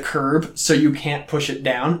 on the curb, so you can't push it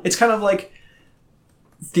down. It's kind of like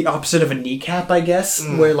the opposite of a kneecap, I guess,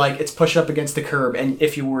 where, like, it's pushed up against the curb, and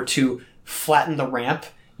if you were to flatten the ramp,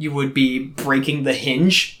 you would be breaking the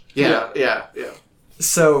hinge. Yeah.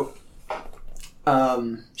 So,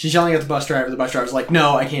 she's yelling at the bus driver. The bus driver's like,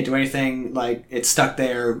 no, I can't do anything. Like, it's stuck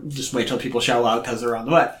there. Just wait till people show out because they're on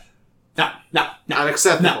the way. No.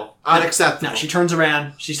 Unacceptable. Unacceptable. No, she turns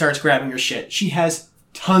around, she starts grabbing her shit. She has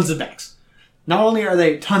tons of bags. Not only are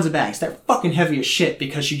they tons of bags, they're fucking heavy as shit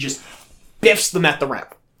because she just biffs them at the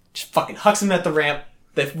ramp. Just fucking hucks them at the ramp.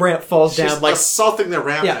 The ramp falls She's down like... assaulting the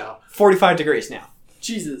ramp now. 45 degrees now.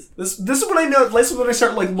 Jesus. This is what I know. This is when I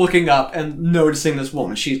start, like, looking up and noticing this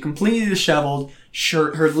woman. She's completely disheveled.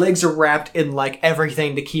 Her legs are wrapped in, like,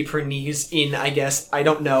 everything to keep her knees in, I guess. I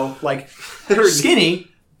don't know. Like, skinny...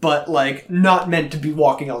 but, like, not meant to be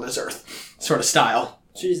walking on this earth sort of style.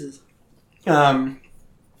 Jesus. And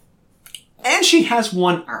she has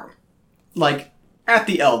one arm. Like, at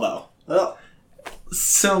the elbow. Oh.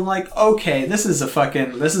 So, like, okay, this is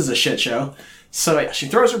a shit show. So, yeah, she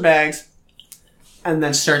throws her bags and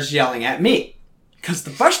then starts yelling at me. Because the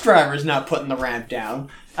bus driver's not putting the ramp down.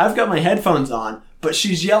 I've got my headphones on, but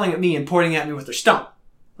she's yelling at me and pointing at me with her stump.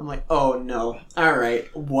 I'm like, oh, no. All right,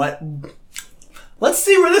 what... Let's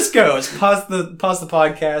see where this goes. Pause the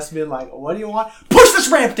podcast, being like, what do you want? Push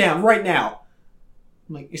this ramp down right now.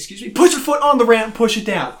 I'm like, excuse me? Push your foot on the ramp, push it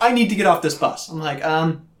down. I need to get off this bus. I'm like,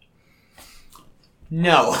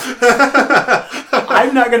 no.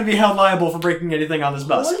 I'm not going to be held liable for breaking anything on this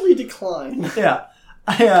bus. Slightly decline. Yeah.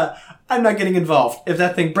 I'm not getting involved. If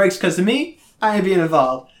that thing breaks because of me, I ain't being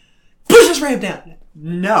involved. Push this ramp down.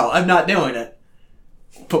 No, I'm not doing it.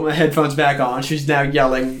 Put my headphones back on. She's now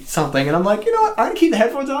yelling something, and I'm like, you know what? I'm going to keep the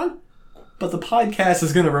headphones on, but the podcast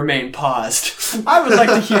is going to remain paused. I would like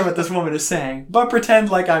to hear what this woman is saying, but pretend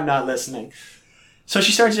like I'm not listening. So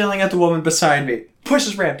she starts yelling at the woman beside me, push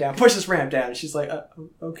this ramp down, push this ramp down. And she's like,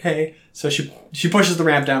 okay. So she pushes the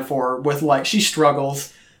ramp down for her with, like, she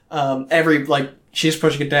struggles. She's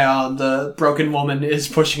pushing it down. The broken woman is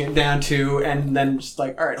pushing it down too, and then just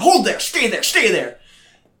like, all right, hold there, stay there, stay there.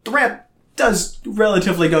 The ramp does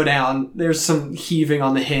relatively go down. There's some heaving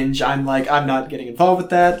on the hinge. I'm like, I'm not getting involved with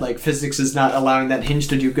that. Like, physics is not allowing that hinge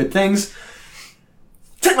to do good things.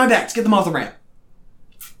 Take my bags, get them off the ramp.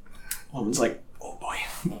 Woman's like, oh boy.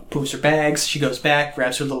 Moves her bags. She goes back,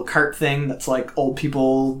 grabs her little cart thing that's like old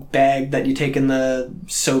people bag that you take in the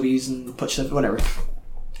Sobeys and put stuff, whatever.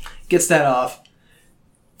 Gets that off.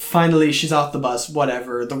 Finally, she's off the bus,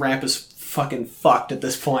 whatever. The ramp is fucking fucked at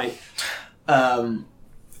this point.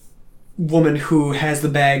 Woman who has the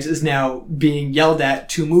bags is now being yelled at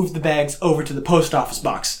to move the bags over to the post office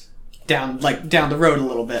box down the road a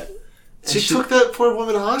little bit. She took that poor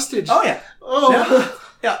woman hostage. Oh yeah. Oh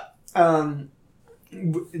yeah.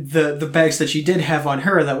 The bags that she did have on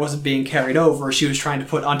her that wasn't being carried over, she was trying to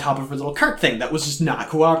put on top of her little cart thing that was just not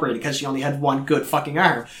cooperating because she only had one good fucking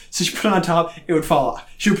arm. So she put it on top, it would fall off.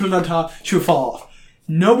 She would put it on top, she would fall off.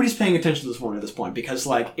 Nobody's paying attention to this woman at this point because,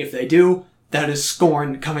 like, if they do, that is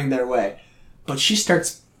scorn coming their way. But she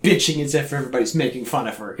starts bitching as if everybody's making fun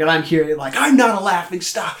of her. And I'm here like, I'm not a laughing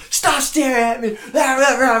stock. Stop staring at me.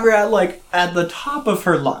 Like, at the top of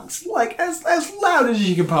her lungs. Like, as loud as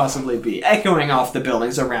she could possibly be. Echoing off the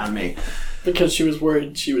buildings around me. Because she was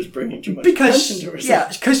worried she was bringing too much attention to herself. Yeah,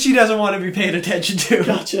 because she doesn't want to be paid attention to.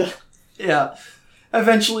 Gotcha. Yeah.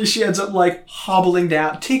 Eventually she ends up, like, hobbling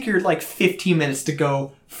down. Take her, like, 15 minutes to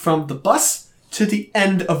go from the bus to the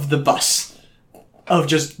end of the bus. Of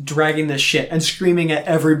just dragging this shit and screaming at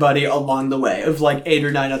everybody along the way. Of, like, 8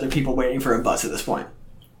 or 9 other people waiting for a bus at this point.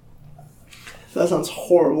 That sounds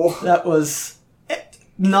horrible. That was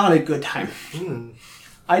not a good time.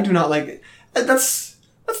 I do not like it. That's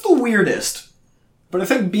the weirdest. But I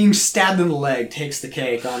think being stabbed in the leg takes the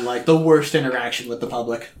cake on, like, the worst interaction with the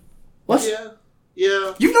public. What?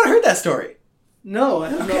 Yeah. You've not heard that story? No, I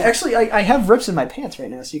have Okay, not. actually, I have rips in my pants right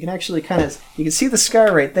now, so you can actually kind of... You can see the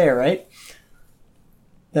scar right there, right?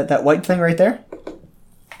 That white thing right there?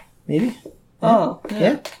 Maybe? Oh,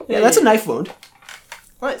 Yeah, that's a knife wound.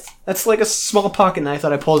 Nice. That's like a small pocket knife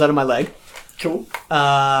that I pulled out of my leg. Cool.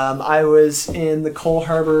 I was in the Cole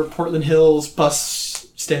Harbour, Portland Hills bus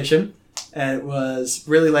station, and it was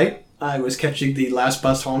really late. I was catching the last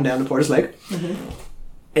bus home down to Porter's Lake. Mm-hmm.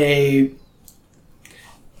 A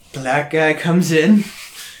black guy comes in,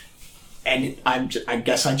 and I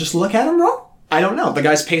guess I just look at him wrong. I don't know. The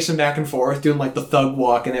guy's pacing back and forth, doing like the thug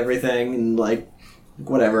walk and everything, and like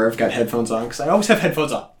whatever. I've got headphones on because I always have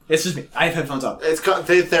headphones on. It's just me. I have headphones on.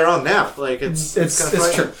 They're on now. Like it's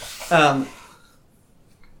true. And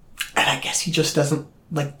I guess he just doesn't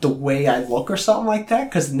like the way I look or something like that.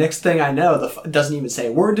 Because the next thing I know, doesn't even say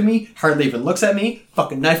a word to me. Hardly even looks at me.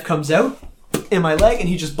 Fucking knife comes out in my leg, and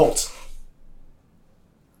he just bolts.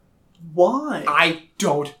 Why? I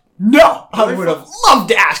don't know. I would have loved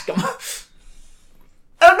to ask him.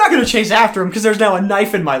 And I'm not going to chase after him because there's now a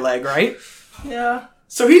knife in my leg, right? Yeah.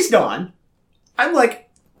 So he's gone. I'm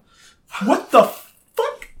like, what the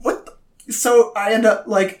fuck? So I end up,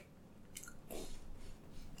 like,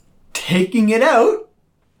 taking it out.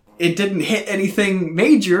 It didn't hit anything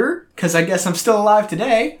major because I guess I'm still alive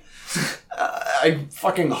today. I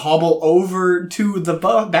fucking hobble over to the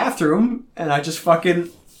bathroom and I just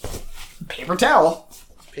fucking paper towel.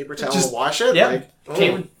 Just wash it? Yeah.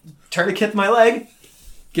 Tourniquet my leg.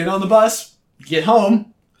 Get on the bus, get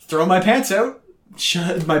home, throw my pants out.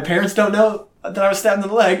 My parents don't know that I was stabbed in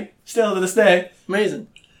the leg, still to this day. Amazing.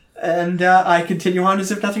 And I continue on as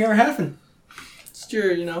if nothing ever happened. Just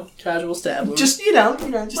your, casual stab wound. Just,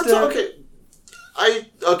 just...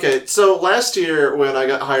 Okay, so last year when I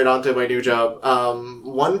got hired onto my new job,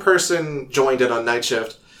 one person joined in on night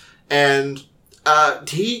shift, and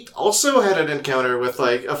he also had an encounter with,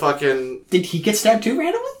 like, a fucking... Did he get stabbed too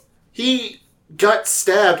randomly? He got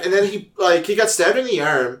stabbed, and then he got stabbed in the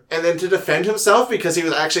arm, and then to defend himself, because he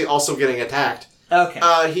was actually also getting attacked.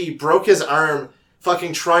 Okay. He broke his arm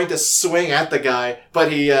fucking trying to swing at the guy, but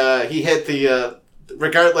he hit the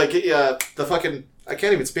fucking, I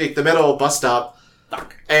can't even speak, the middle bus stop,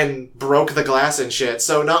 and broke the glass and shit.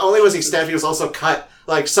 So not only was he stabbed, he was also cut.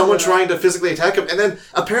 Like, someone trying to physically attack him, and then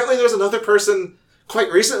apparently there was another person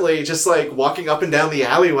quite recently just, like, walking up and down the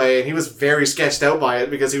alleyway, and he was very sketched out by it,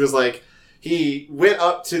 because he was like, he went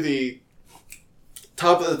up to the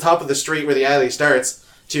top of the street where the alley starts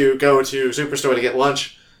to go to Superstore to get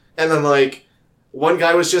lunch. And then, like, one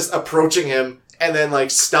guy was just approaching him and then, like,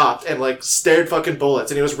 stopped and, like, stared fucking bullets.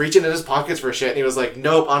 And he was reaching in his pockets for shit. And he was like,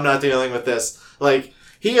 nope, I'm not dealing with this. Like,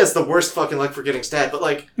 he has the worst fucking luck for getting stabbed. But,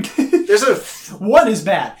 like, there's one is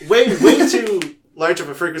bad. Way too large of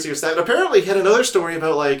a frequency of stab. Apparently, he had another story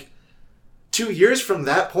about, like, 2 years from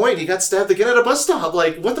that point, he got stabbed again at a bus stop.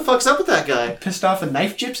 Like, what the fuck's up with that guy? Pissed off a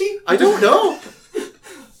knife gypsy? I don't know.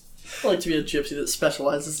 I like to be a gypsy that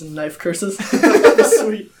specializes in knife curses.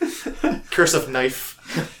 Sweet. Curse of knife.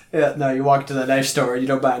 Yeah, no, you walk to the knife store, you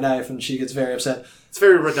don't buy a knife, and she gets very upset. It's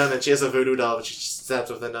very redundant. She has a voodoo doll, but she just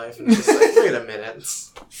stabs with a knife, and it's just like, wait a minute.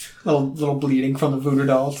 Little bleeding from the voodoo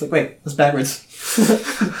doll. It's like, wait, that's backwards.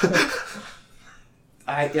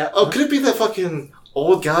 Oh, could it be that fucking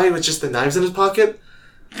old guy with just the knives in his pocket?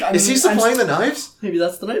 Is he supplying the knives? Maybe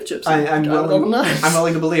that's the knife gypsy. I'm Guy with all the knives.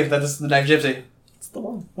 willing to believe that this is the knife gypsy. It's the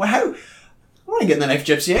one. Well, how? I want to get in the knife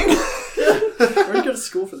gypsying. Where do you go to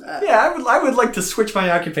school for that? Yeah, I would like to switch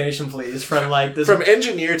my occupation, please, from like this. From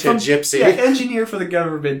engineer to gypsy. Yeah, engineer for the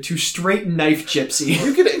government to straight knife gypsy.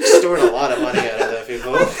 You could extort a lot of money out of that,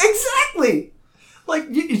 people. Exactly. Like,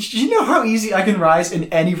 you know how easy I can rise in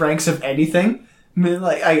any ranks of anything? I mean,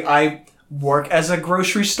 like, I work as a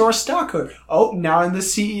grocery store stocker. Oh, now I'm the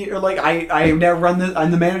CEO, or like, I now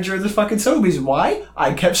I'm the manager of the fucking Sobeys. Why?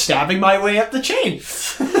 I kept stabbing my way up the chain.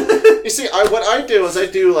 You see, what I do is I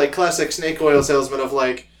do, like, classic snake oil salesman of,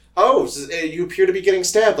 like, oh, you appear to be getting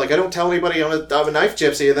stabbed. Like, I don't tell anybody I'm a knife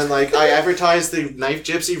gypsy, and then, like, I advertise the knife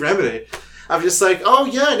gypsy remedy. I'm just like, oh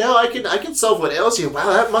yeah, no, I can solve what ails you.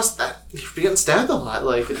 Wow, you're getting stabbed a lot.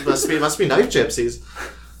 Like, it must be knife gypsies.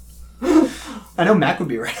 I know Mac would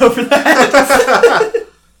be right over that.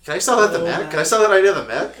 Can I sell that to Mac? Can I sell that idea to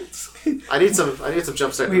Mac? I need some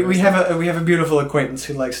jumpstart. We have a beautiful acquaintance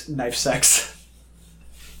who likes knife sex.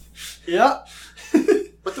 Yeah.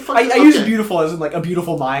 What the fuck? I use beautiful as in like a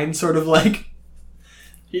beautiful mind, sort of like.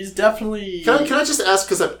 He's definitely. Can I just ask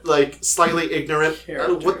because I'm like slightly ignorant?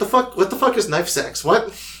 What the fuck is knife sex? What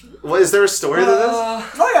is there a story to this?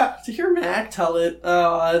 Oh yeah. To hear Mac tell it,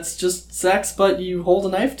 it's just sex, but you hold a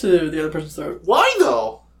knife to the other person's throat. Why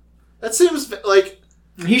though? That seems like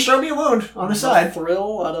he showed me a wound on the side.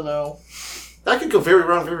 Thrill? I don't know. That could go very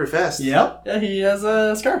wrong very fast. Yep. Yeah, he has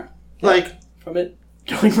a scar. Like from it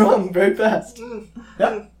going wrong very fast.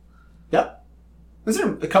 Yep. Yep. Is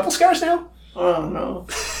there a couple scars now? I don't know.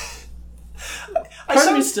 Part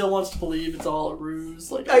of me still wants to believe it's all a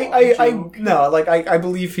ruse. Like I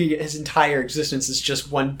believe his entire existence is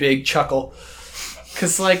just one big chuckle.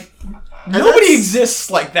 Because like nobody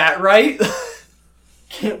exists like that, right?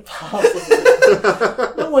 Can't possibly.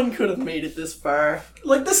 No one could have made it this far.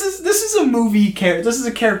 Like this is a movie character. This is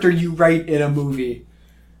a character you write in a movie.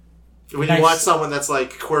 When you want someone that's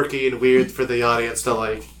like quirky and weird for the audience to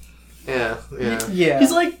like. Yeah.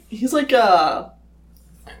 He's like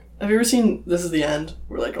have you ever seen This Is the End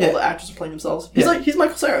where like all the actors are playing themselves? He's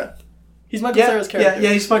Michael Cera. He's Michael Cera's character.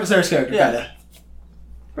 Yeah, he's Michael Cera's character. Yeah. Kinda.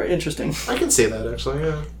 Very interesting. I can see that actually.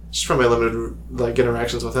 Yeah, just from my limited like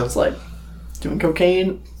interactions with him. It's like doing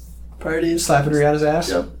cocaine, parties, slapping Rihanna's ass.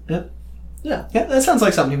 Yep. Yeah. Yeah, that sounds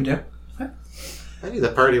like something he would do. I need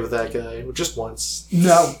to party with that guy just once.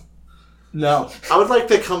 No. I would like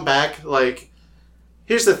to come back. Like,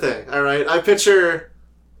 here's the thing. All right, I picture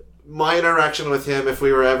my interaction with him if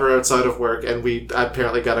we were ever outside of work and we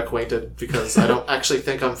apparently got acquainted because I don't actually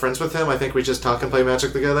think I'm friends with him. I think we just talk and play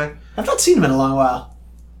Magic together. I've not seen him in a long while.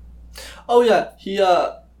 Oh yeah,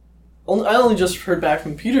 I only just heard back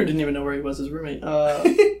from Peter. Didn't even know where he was. His roommate.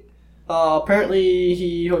 Apparently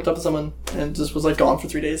he hooked up with someone and just was like gone for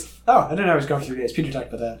 3 days. Oh, I didn't know he was gone for 3 days. Peter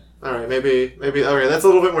talked about that. All right, maybe. Okay, that's a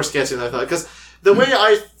little bit more sketchy than I thought because the way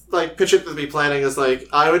I like pictured to be planning is like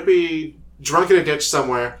I would be drunk in a ditch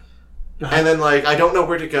somewhere. And then, like, I don't know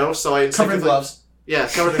where to go, so I instinctively... Covered in gloves. Yeah,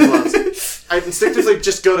 covered in gloves. I instinctively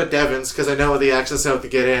just go to Devon's, because I know the access out to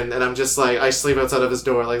get in, and I'm just, like, I sleep outside of his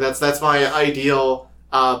door. Like, that's my ideal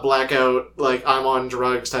blackout, like, I'm on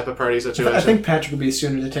drugs type of party situation. I think Patrick would be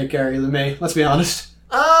sooner to take care of you than me, let's be honest.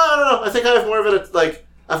 I don't know. I think I have more of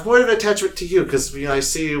an attachment to you, because, I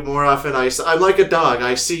see you more often. I'm like a dog.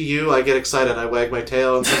 I see you, I get excited, I wag my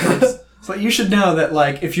tail, and sometimes... So you should know that,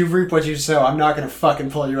 like, if you reap what you sow, I'm not going to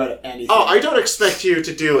fucking pull you out of anything. Oh, I don't expect you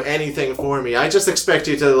to do anything for me. I just expect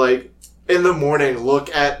you to, like, in the morning,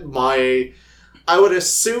 look at my... I would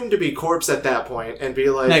assume to be corpse at that point and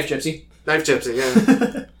be like... Knife gypsy. Knife gypsy,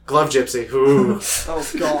 yeah. Glove gypsy. Ooh.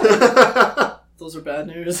 Oh, God. Those are bad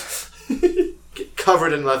news.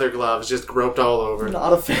 Covered in leather gloves, just groped all over.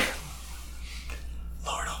 Not a fan.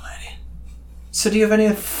 Lord almighty. So do you have any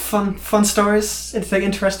fun stories? Anything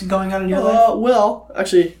interesting going on in your life? Well,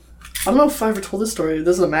 actually, I don't know if I ever told this story.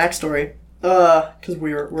 This is a Mac story. Because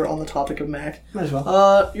we're on the topic of Mac. Might as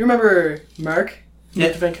well. You remember Mark? Yeah.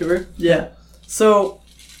 Moved to Vancouver? Yeah. So,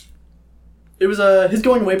 it was his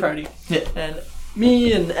going away party. Yeah. And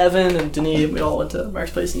me and Evan and Denis, we all went to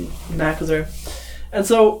Mark's place and Mac was there. And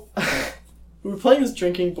so, we were playing this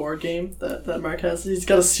drinking board game that Mark has. He's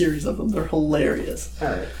got a series of them. They're hilarious.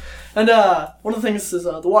 Alright. And one of the things is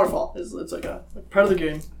the waterfall. It's like a part of the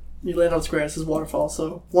game. You land on a square, it says waterfall.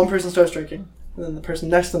 So one person starts drinking, and then the person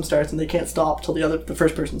next to them starts, and they can't stop till the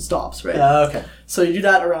first person stops, right? Okay. So you do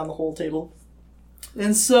that around the whole table.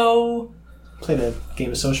 And so... Played a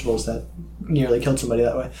game of sociables that nearly killed somebody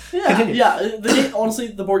that way. Yeah, Continue. yeah. The game, honestly,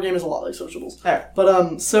 the board game is a lot like sociables. Alright.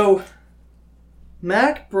 But, so...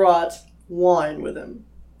 Mac brought wine with him.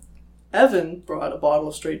 Evan brought a bottle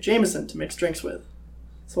of straight Jameson to mix drinks with.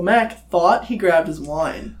 So Mac thought he grabbed his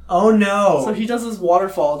wine. Oh no! So he does his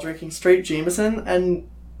waterfall drinking straight Jameson, and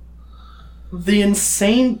the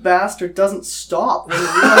insane bastard doesn't stop when he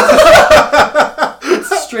realizes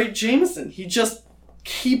it's straight Jameson. He just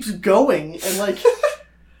keeps going, and like,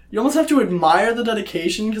 you almost have to admire the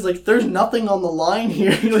dedication, because like, there's nothing on the line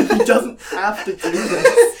here. Like, he doesn't have to do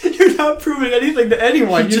this. You're not proving anything to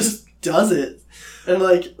anyone. He just does it. And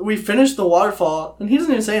like, we finished the waterfall, and he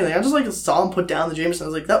doesn't even say anything. I just like saw him put down the Jameson. I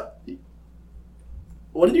was like,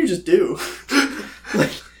 what did you just do?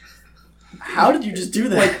 Like, how did you just do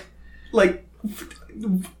that? Like,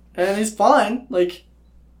 and he's fine. Like,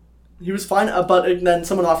 he was fine, but then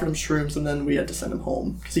someone offered him shrooms, and then we had to send him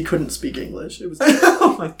home because he couldn't speak English. It was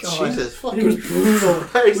oh my god, Jesus fucking it was brutal.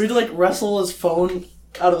 Christ. We had to like wrestle his phone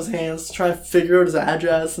out of his hands to try and figure out his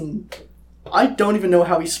address, and I don't even know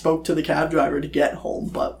how he spoke to the cab driver to get home,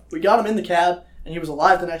 but we got him in the cab, and he was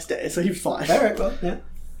alive the next day, so he was fine. All right, well, yeah.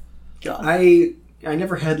 God. I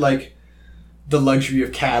never had like the luxury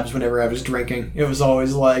of cabs whenever I was drinking. It was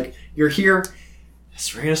always like, you're here,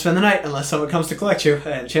 so we're gonna spend the night unless someone comes to collect you,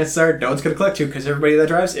 and chances are no one's gonna collect you because everybody that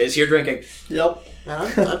drives is here drinking. Yep.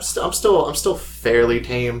 Man, I'm still fairly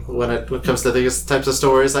tame when it comes to these types of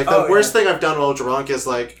stories. Like the worst thing I've done while drunk is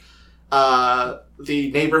like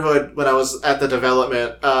the neighborhood when I was at the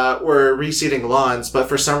development were reseeding lawns, but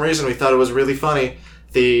for some reason we thought it was really funny,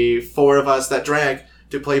 the four of us that drank,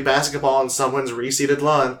 to play basketball on someone's reseeded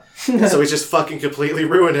lawn. So we just fucking completely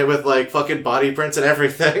ruined it with like fucking body prints and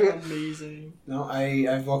everything. Amazing. No,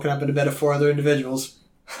 I've woken up in a bed of 4 other individuals.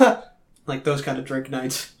 Like those kind of drink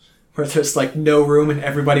nights where there's like no room and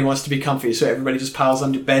everybody wants to be comfy, so everybody just piles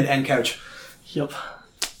onto bed and couch. Yep.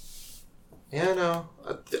 Yeah, no.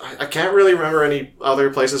 I can't really remember any other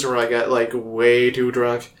places where I get like way too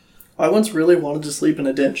drunk. I once really wanted to sleep in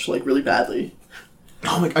a ditch, like really badly.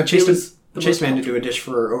 Oh my god, I chased man to do a dish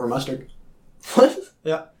for over mustard. What?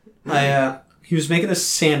 Yeah. He was making a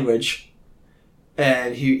sandwich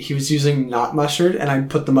and he was using not mustard, and I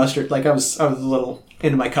put the mustard, like I was a little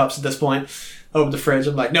into my cups at this point. Opened the fridge,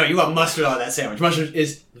 I'm like, no, you want mustard on that sandwich. Mustard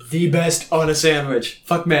is the best on a sandwich.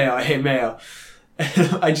 Fuck mayo, I hate mayo.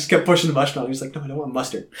 And I just kept pushing the mustard on. He's like, no, I don't want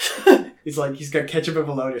mustard. He's like, he's got ketchup and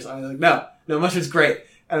bologna or something. I'm like, no, mustard's great.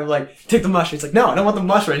 And I'm like, take the mustard. He's like, no, I don't want the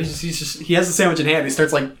mustard. And he has the sandwich in hand. He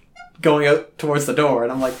starts like going out towards the door.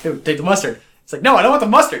 And I'm like, dude, take the mustard. He's like, no, I don't want the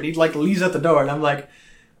mustard. And he like leaves out the door. And I'm like,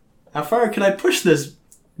 how far can I push this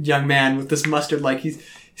young man with this mustard? Like he's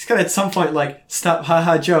got to at some point like, stop,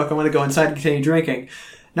 haha, joke. I want to go inside and continue drinking.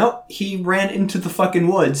 No, he ran into the fucking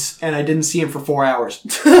woods and I didn't see him for 4 hours.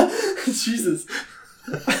 Jesus.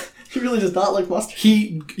 He really does not like mustard.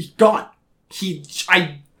 He gone.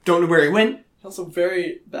 I don't know where he went. He also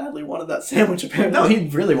very badly wanted that sandwich, apparently. No, he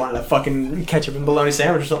really wanted a fucking ketchup and bologna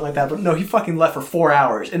sandwich or something like that. But no, he fucking left for 4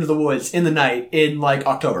 hours into the woods in the night in like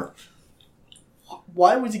October.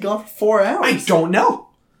 Why was he gone for 4 hours? I don't know.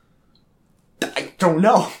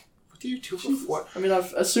 What do you do before? I mean,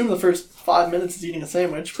 I've assumed the first 5 minutes is eating a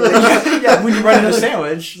sandwich. But yeah, when you run into a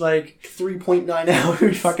sandwich, like 3.9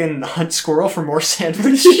 hours. Fucking hunt squirrel for more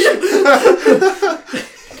sandwich.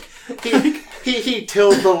 He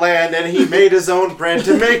tilled the land and he made his own bread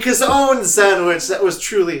to make his own sandwich that was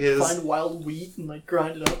truly his. Find wild wheat and like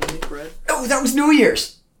grind it up and make bread. Oh, that was New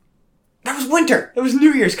Year's. That was winter. It was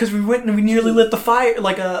New Year's because we went and we nearly lit the fire,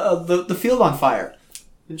 like the field on fire.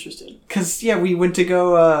 Interesting. Because, yeah, we went to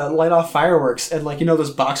go light off fireworks, and, like, you know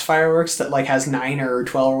those box fireworks that, like, has 9 or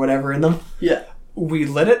 12 or whatever in them? Yeah. We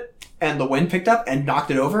lit it, and the wind picked up and knocked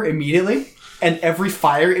it over immediately, and every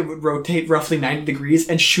fire, it would rotate roughly 90 degrees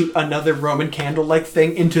and shoot another Roman candle-like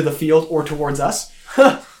thing into the field or towards us.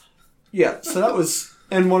 Yeah, so that was...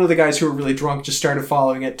 And one of the guys who were really drunk just started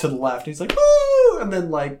following it to the left. He's like, "Woo!" And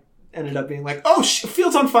then, like, ended up being like, "Oh,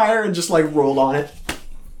 field's on fire," and just, like, rolled on it.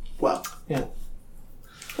 Wow. Yeah.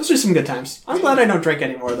 Those are some good times. I'm glad I don't drink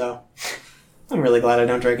anymore, though. I'm really glad I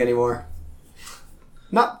don't drink anymore.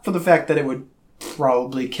 Not for the fact that it would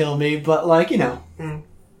probably kill me, but like, you know.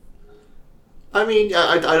 I mean,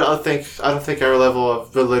 I don't think our level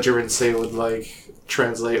of belligerency would like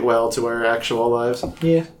translate well to our actual lives.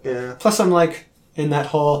 Yeah. Yeah. Plus, I'm like in that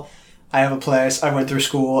whole. I have a place. I went through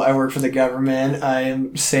school. I work for the government. I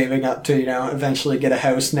am saving up to eventually get a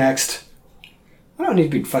house next. I don't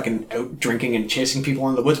need to be fucking out drinking and chasing people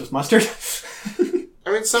in the woods with mustard.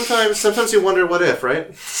 I mean, sometimes you wonder what if, right?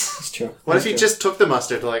 That's true. What if he just took the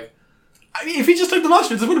mustard, like... I mean, if he just took the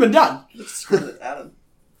mustards, it would have been done. Just squirt it at him.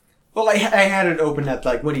 Well, I had it open at,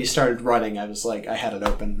 like, when he started running, I was like, I had it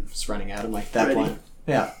open, just running at him, like, that Ready? point.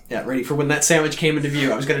 Yeah, ready for when that sandwich came into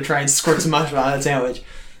view. I was going to try and squirt some mustard on that sandwich.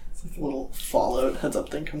 It's like a little Fallout heads up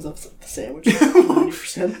thing comes up. It's like the sandwich.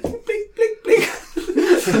 90%. Blink, blink, blink.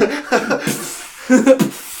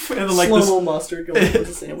 And then like Slow-mo mustard going over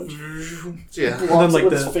the sandwich. Yeah. Blocks And then, like, it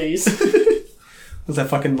with his face. was that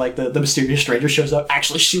fucking like the mysterious stranger shows up,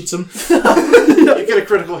 actually shoots him. You get a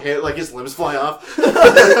critical hit, like his limbs fly off.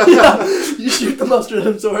 Yeah. You shoot the mustard at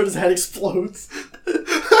him so hard his head explodes.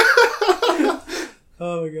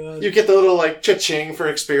 Oh my god. You get the little like cha-ching for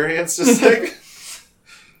experience, just like.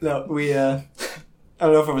 No, we I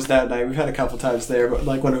don't know if it was that night. We've had a couple times there, but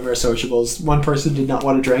like one of our sociables, one person did not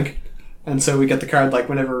want to drink, and so we get the card like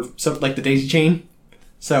whenever like the daisy chain.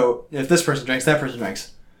 So if this person drinks, that person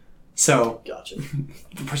drinks. So Gotcha.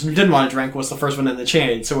 the person who didn't want to drink was the first one in the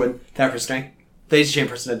chain. So when that person drank, the daisy chain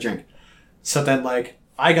person had to drink. So then like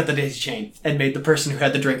I got the daisy chain and made the person who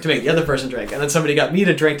had the drink to make the other person drink, and then somebody got me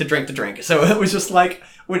to drink to drink to drink. So it was just like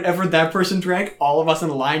whenever that person drank, all of us in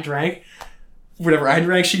the line drank. Whenever I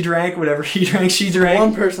drank, she drank. Whenever he drank, she drank.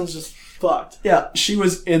 One person's just fucked. Yeah, she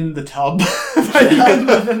was in the tub by the end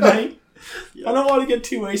of the night. Yeah. I don't want to get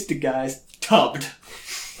too wasted, guys. Tubbed.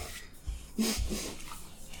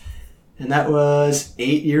 And that was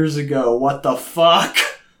 8 years ago. What the fuck?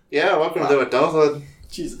 Yeah, welcome to adulthood.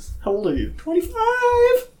 Jesus. How old are you? 25.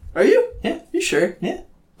 Are you? Yeah. You sure? Yeah.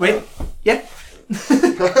 Wait. Yeah.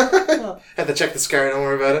 Had to check the scar, don't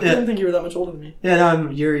worry about it. I didn't think you were that much older than me. Yeah, no,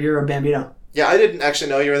 you're a bambino. Yeah, I didn't actually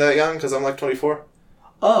know you were that young, because I'm like 24.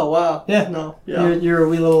 Oh, wow. Yeah. No. Yeah. You're a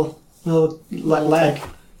wee little lag.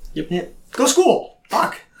 Yep. Yeah. Go to school.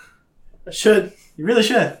 Fuck. I should. You really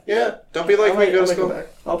should. Yeah, don't be like I me, might go to go school. back.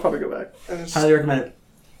 I'll probably go back. And just- Highly recommend it.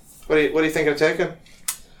 What do you think of taking?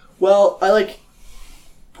 Well, I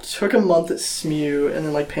took a month at SMU and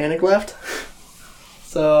then panic left.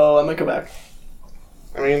 So I might go back.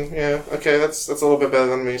 I mean, yeah, okay, that's a little bit better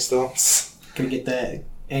than me still. Gonna get that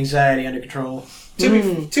anxiety under control.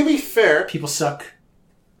 To be fair, People suck.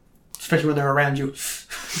 Especially when they're around you.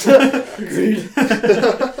 Agreed.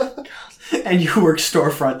 And you work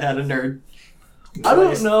storefront at a nerd. I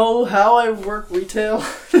don't know how I work retail.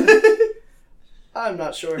 I'm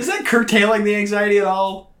not sure. Is that curtailing the anxiety at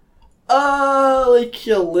all? A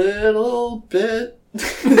little bit.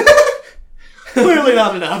 Clearly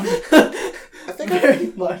not enough. I think Very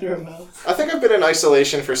minor amounts. I think I've been in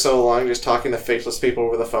isolation for so long, just talking to faceless people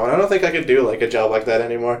over the phone. I don't think I could do a job like that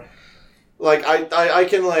anymore. I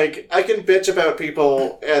can bitch about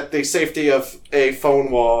people at the safety of a phone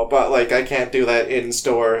wall, but I can't do that in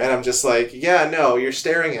store. And I'm just yeah, no, you're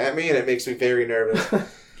staring at me, and it makes me very nervous.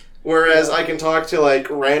 Whereas I can talk to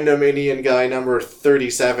random Indian guy number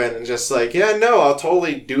 37 and just yeah, no, I'll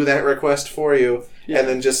totally do that request for you, and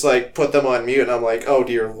then just put them on mute, and I'm oh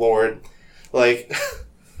dear lord, I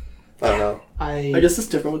don't know. I guess it's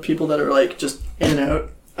different with people that are just in and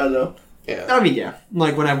out. I don't know. Yeah. I mean, yeah.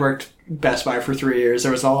 When I worked Best Buy for 3 years,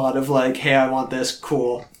 there was a lot of hey, I want this,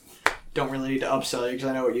 cool. Don't really need to upsell you because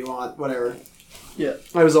I know what you want, whatever. Yeah.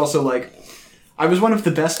 I was also I was one of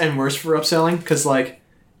the best and worst for upselling because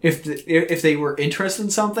if they were interested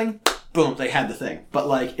in something, boom, they had the thing.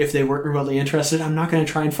 But if they weren't remotely interested, I'm not going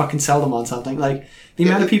to try and fucking sell them on something. The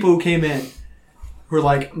amount of people who came in who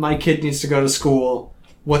were my kid needs to go to school,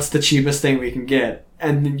 what's the cheapest thing we can get?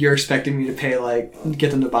 And you're expecting me to pay get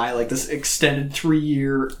them to buy this extended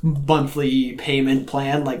 3-year monthly payment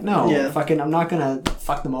plan? No, Yeah. fucking, I'm not gonna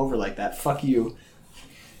fuck them over like that. Fuck you.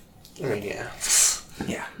 I mean, yeah.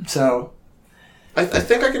 Yeah. So I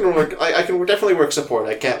think I can work. I can definitely work support.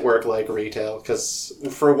 I can't work retail because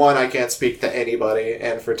for one, I can't speak to anybody,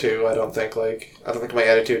 and for two, I don't think my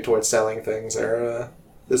attitude towards selling things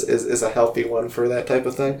is a healthy one for that type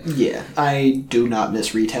of thing. yeah, I do not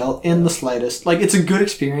miss retail in the slightest. It's a good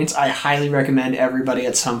experience. I highly recommend everybody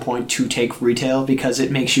at some point to take retail because it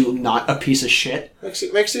makes you not a piece of shit.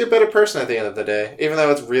 Makes you a better person at the end of the day, even though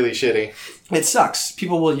it's really shitty. It sucks.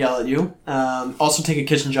 People will yell at you. Also take a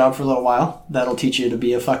kitchen job for a little while. That'll teach you to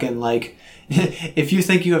be a fucking if you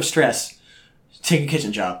think you have stress, take a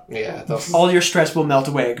kitchen job. Yeah. All your stress will melt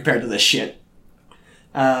away compared to this shit.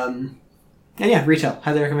 And yeah, retail.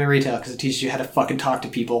 Highly recommend retail because it teaches you how to fucking talk to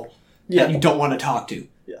people that you don't want to talk to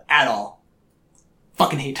at all.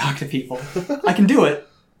 Fucking hate talking to people. I can do it.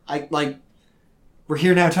 We're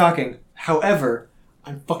here now talking. However,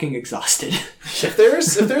 I'm fucking exhausted. If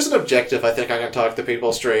there's an objective, I think I can talk to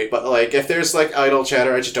people straight. But if there's idle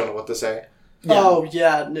chatter, I just don't know what to say. Yeah. Oh,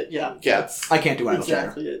 yeah. Yeah. Yeah. I can't do idle chatter.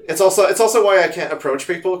 Exactly it. It's also why I can't approach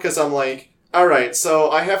people because I'm alright,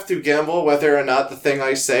 so I have to gamble whether or not the thing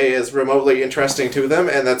I say is remotely interesting to them,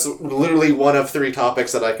 and that's literally one of 3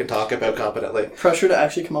 topics that I can talk about competently. Pressure to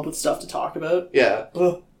actually come up with stuff to talk about. Yeah.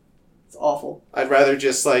 Ugh. It's awful. I'd rather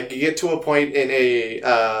just like get to a point in a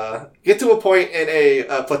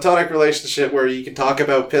platonic relationship where you can talk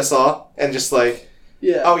about piss off and just like,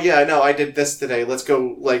 Yeah. oh yeah, I know I did this today. Let's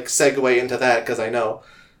go like segue into that because I know,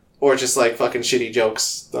 or just like fucking shitty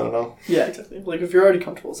jokes. I don't know. Yeah, exactly. Like if you're already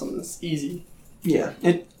comfortable with something, it's easy. Yeah,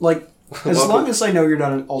 it like as long as I know you're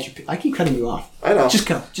not an ultra. I keep cutting you off. I know. Just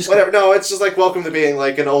go. Just whatever. No, it's just like welcome to being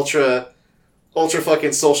like an ultra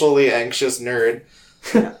fucking socially anxious nerd.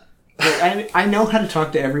 Yeah. I know how to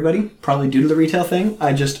talk to everybody, probably due to the retail thing.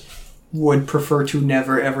 I just would prefer to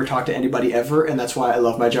never, ever talk to anybody ever, and that's why I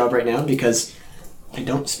love my job right now, because I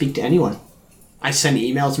don't speak to anyone. I send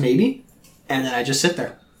emails, maybe, and then I just sit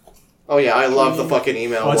there. Oh yeah, I love the fucking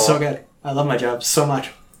email. Oh, it's so good. I love my job so much.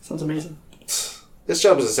 Sounds amazing. This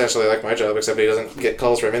job is essentially like my job, except he doesn't get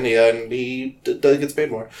calls from India, and he gets paid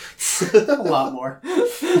more. A lot more.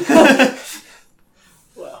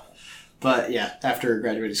 Wow. But yeah, after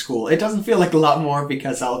graduating school, it doesn't feel like a lot more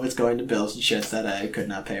because all of it's going to bills and shit that I could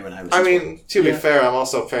not pay when I was. I mean, to be fair, I'm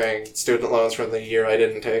also paying student loans from the year I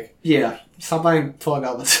didn't take. Yeah, stop buying full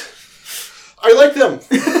goblins. I like them.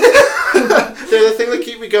 They're the thing that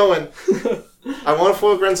keep me going. I want a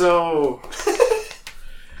foil Grenzo.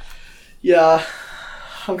 Yeah,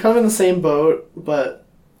 I'm kind of in the same boat, but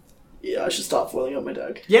yeah, I should stop foiling out my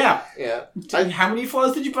deck. Yeah. Yeah. How many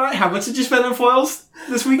foils did you buy? How much did you spend on foils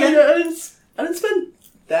this weekend? I didn't spend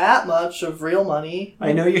that much of real money.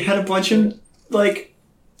 I know you had a bunch of, like,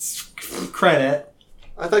 credit.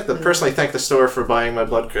 I'd like to personally thank the store for buying my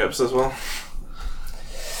blood grips as well.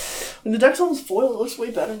 When the deck's almost foiled, it looks way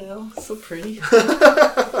better now. It's so pretty.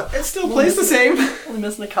 It still plays the same. Only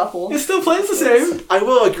missing a couple. It still plays the same. I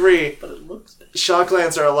will agree. But it looks better.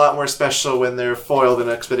 Shocklands are a lot more special when they're foiled and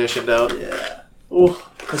expeditioned out. Yeah. Oh,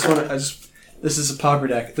 this is a Pauper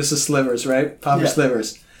deck. This is Slivers, right? Pauper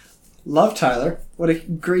Slivers. Love Tyler. What a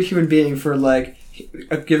great human being for, like,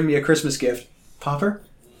 giving me a Christmas gift. Pauper?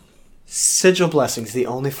 Sigil Blessings, the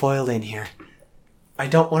only foil in here. I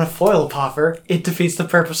don't want to foil a Pauper. It defeats the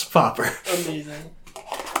purpose of Pauper. Amazing.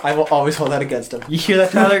 I will always hold that against him. You hear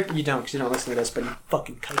that, Tyler? You don't, because you don't listen to this, but you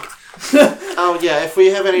fucking kike. Oh yeah, if we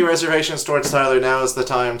have any reservations towards Tyler, now is the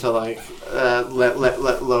time to like let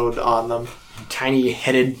load on them.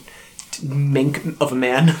 Tiny-headed mink of a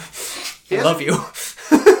man. I love you.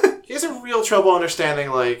 He has a real trouble understanding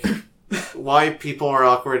like why people are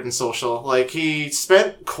awkward and social. Like he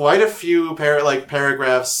spent quite a few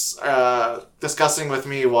paragraphs discussing with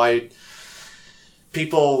me why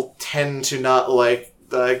people tend to not like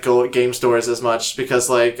go at game stores as much, because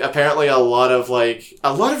like apparently a lot of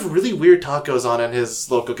really weird talk goes on in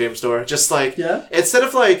his local game store. Just like instead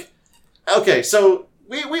of like, okay, so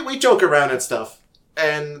we joke around and stuff,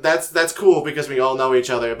 and that's cool because we all know each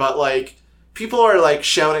other, but like people are like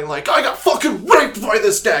shouting like I got fucking raped by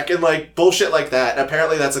this deck and like bullshit like that.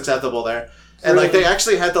 Apparently that's acceptable there. And like they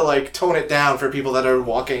actually had to like tone it down for people that are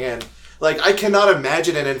walking in. Like I cannot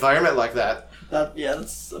imagine an environment like that.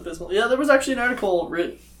 That's abysmal. Yeah, there was actually an article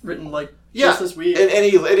written like just this week. And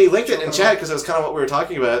he linked it in chat because it was kind of what we were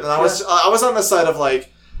talking about. And I was on the side of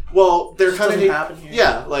like, well, they're kind of happen here.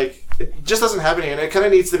 Yeah, like it just doesn't happen here, and it kind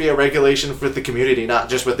of needs to be a regulation for the community, not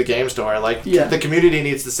just with the game store. Like the community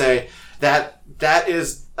needs to say that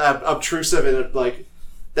is obtrusive and like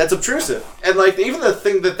that's obtrusive. And like even the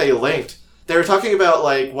thing that they linked. They were talking about,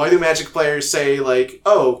 like, why do Magic players say, like,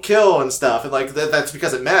 oh, kill and stuff, and, like, that's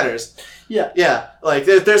because it matters. Yeah. Yeah, like,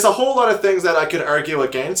 there's a whole lot of things that I could argue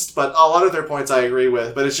against, but a lot of their points I agree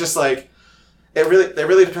with, but it's just, like, it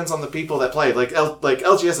really depends on the people that play. Like,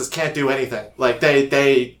 LGSs can't do anything. Like,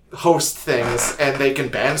 they host things, and they can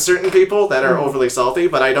ban certain people that are overly salty,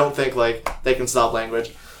 but I don't think, like, they can stop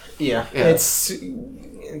language. Yeah. It's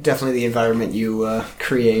definitely the environment you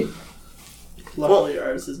create. Luckily,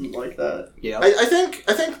 ours isn't like that. Yeah, I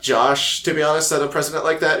think Josh, to be honest, set a precedent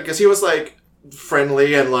like that because he was like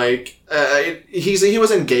friendly and like he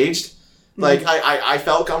was engaged. Like I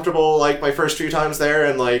felt comfortable like my first few times there,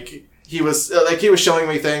 and like he was showing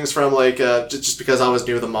me things from like just because I was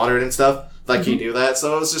new to the Modern and stuff. Like he knew that,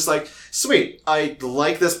 so it was just like sweet. I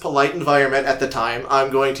like this polite environment at the time. I'm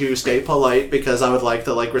going to stay polite because I would like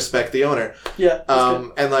to like respect the owner. Yeah.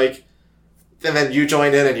 And like. And then you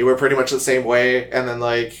joined in and you were pretty much the same way. And then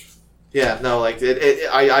like, yeah, no, like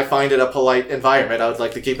I find it a polite environment. I would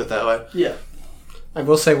like to keep it that way. Yeah. I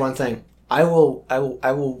will say one thing. I will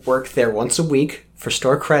work there once a week for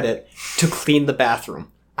store credit to clean the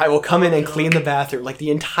bathroom. I will come in and clean the bathroom, like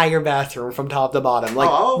the entire bathroom from top to bottom.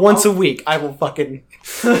 Like once a week, I will fucking.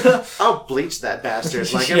 I'll bleach that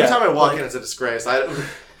bastard. Like every time I walk in, it's a disgrace.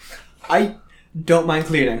 I don't mind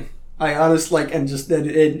cleaning. I honestly and just that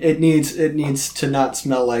it needs to not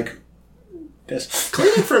smell like piss.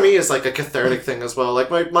 Cleaning for me is like a cathartic thing as well. Like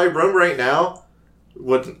my room right now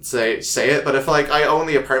wouldn't say it, but if like I own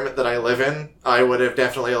the apartment that I live in, I would have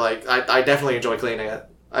definitely like I definitely enjoy cleaning it.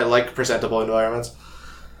 I like presentable environments.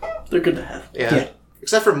 They're good to have. Yeah.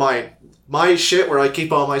 Except for my shit where I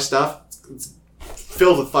keep all my stuff. It's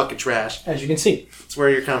filled with fucking trash. As you can see. It's where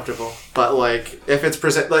you're comfortable. But like if it's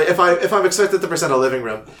if I'm expected to present a living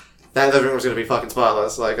room, that living room's gonna be fucking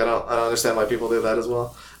spotless. Like I don't understand why people do that as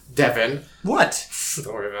well. Devin. What?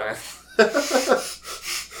 Don't worry about it.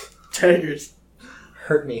 Tigers.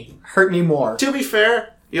 Hurt me more. To be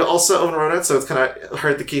fair, you also own rodents, so it's kind of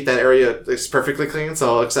hard to keep that area perfectly clean,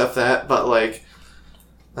 so I'll accept that, but like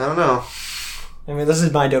I don't know. I mean, this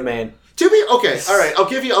is my domain. Okay, alright, I'll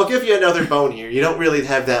give you another bone here. You don't really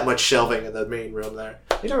have that much shelving in the main room there.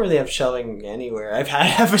 We don't really have shelving anywhere. I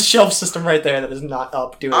have a shelf system right there that is not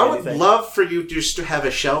up doing anything. I would love for you just to have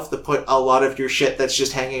a shelf to put a lot of your shit that's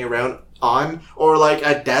just hanging around on, or like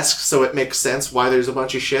a desk so it makes sense why there's a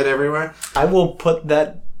bunch of shit everywhere. I will put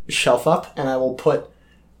that shelf up, and I will put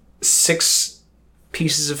 6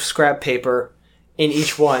 pieces of scrap paper in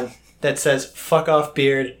each one that says, fuck off,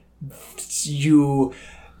 beard, you...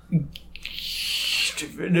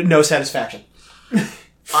 no satisfaction.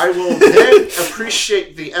 I will then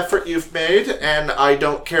appreciate the effort you've made, and I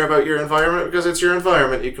don't care about your environment because it's your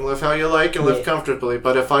environment. You can live how you like and live comfortably.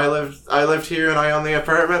 But if I lived here and I own the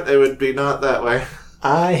apartment, it would be not that way.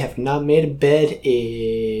 I have not made a bed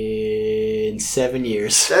in 7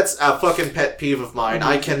 years. That's a fucking pet peeve of mine.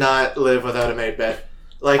 I cannot live without a made bed.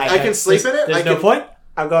 Like, I can sleep in it. There's no point.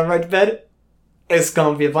 I'm going right to bed. It's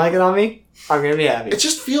going to be a blanket on me. I'm going to be happy. It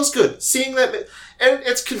just feels good. Seeing that... And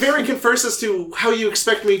it's very confers as to how you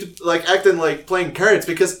expect me to, like, act in, like, playing cards,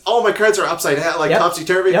 because all my cards are upside down, like,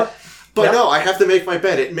 topsy-turvy. Yep. But no, I have to make my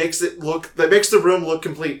bed. It makes that makes the room look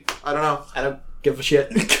complete. I don't know. I don't give a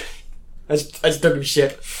shit. I just don't give a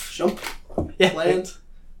shit. Jump. Yeah. Land.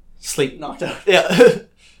 Sleep. Knocked out. Yeah.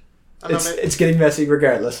 I don't know, It's getting messy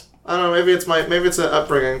regardless. I don't know, maybe it's an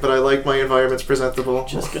upbringing, but I like my environments presentable.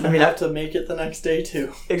 Just gonna have to make it the next day,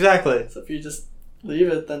 too. Exactly. So if you just leave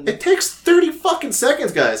it, then... It takes 30 fucking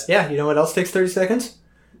seconds, guys. Yeah, you know what else takes 30 seconds?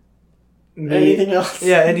 Anything else?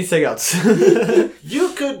 Yeah, anything else.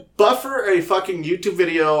 You could buffer a fucking YouTube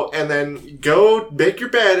video and then go make your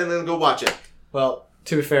bed and then go watch it. Well,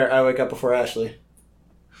 to be fair, I wake up before Ashley.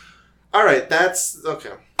 Alright, that's...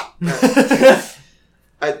 Okay.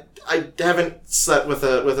 I haven't slept with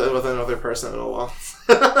another person in a while.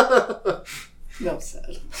 No,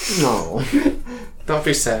 sad. No. Don't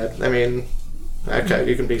be sad. I mean... Okay,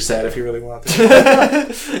 you can be sad if you really want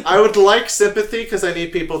to. I would like sympathy because I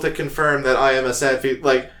need people to confirm that I am a sad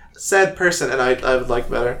person, and I would like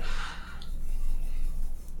better.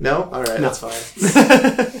 No? Alright, No. that's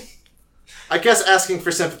fine. I guess asking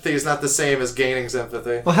for sympathy is not the same as gaining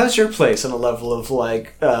sympathy. Well, how's your place on a level of,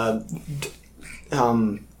 like,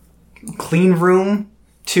 clean room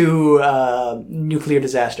to nuclear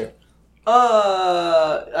disaster?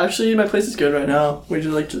 Actually, my place is good right now.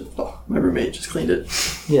 My roommate just cleaned it.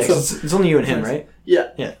 Yeah, So- 'cause it's only you and him, right? Yeah.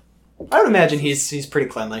 I would imagine he's pretty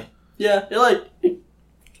cleanly. Yeah,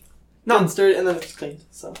 it's dirty and then it's cleaned,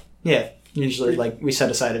 so. Yeah, usually, like, we set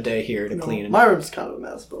aside a day here to No, clean. And my room's kind of a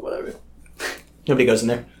mess, but whatever. nobody goes in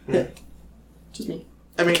there. Yeah. Just me.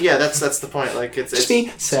 I mean, yeah, that's the point. Like, it's Just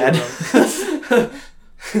me. Sad.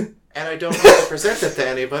 And I don't want to present it to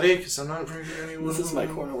anybody because I'm not bringing anyone. This is my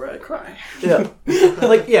corner where I cry. Yeah.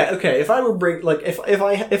 Like, yeah, okay, if I were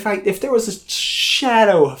if there was a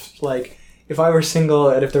shadow of, like, if I were single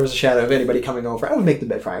and if there was a shadow of anybody coming over, I would make the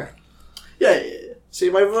bed fire. Yeah. See,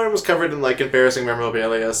 my room was covered in, like, embarrassing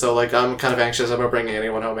memorabilia, so, like, I'm kind of anxious about bringing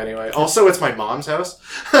anyone home anyway. Also, it's my mom's house.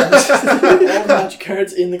 All the magic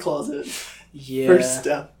cards in the closet. Yeah. First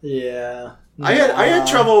step. Yeah. I had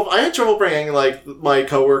trouble bringing, like, my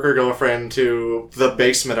coworker girlfriend to the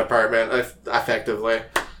basement apartment, effectively.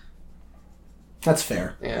 That's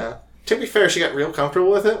fair. Yeah. To be fair, she got real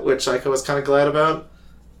comfortable with it, which I was kind of glad about.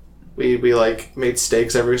 We like, made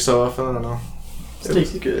steaks every so often, I don't know.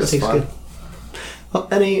 Steaks is good. It's Steaks fun. good. Well,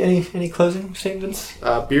 any closing statements?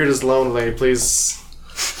 Beard is lonely, please.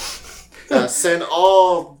 Send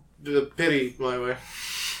all the pity my way.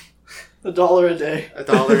 $1 a day.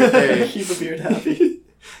 $1 a day. Keep a beard happy.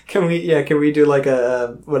 Can we do like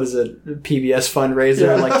a what is it, PBS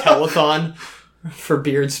fundraiser, like telethon for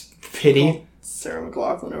Beard's pity? Sarah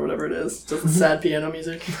McLachlan or whatever it is. Does the sad piano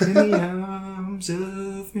music. In the arms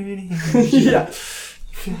of many. Yeah.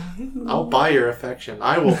 I'll buy your affection.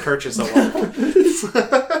 I will purchase a one.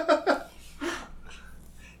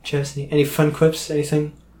 Jesse, any fun quips?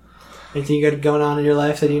 Anything you got going on in your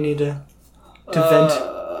life that you need to vent?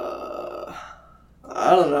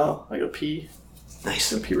 I don't know. I gotta pee.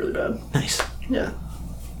 Nice. I gotta pee really bad. Nice. Yeah.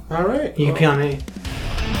 All right. You can pee on me.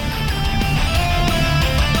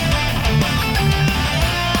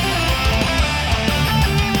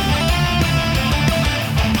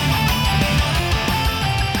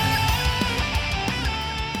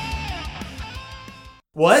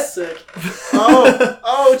 What? Sick.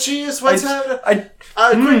 Oh, jeez, what's happening?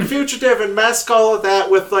 Quick future Devin, mask all of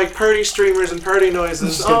that with like party streamers and party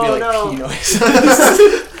noises. It's gonna Oh be like no! pee noise.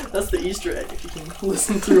 That's the Easter egg. If you can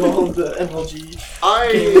listen through all of the MLG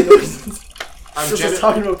I'm just us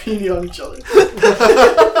talking about peeing on each other.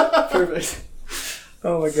 Perfect.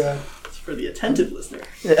 Oh my god. It's for the attentive listener.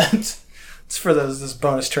 Yeah, it's for those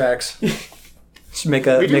bonus tracks. Just make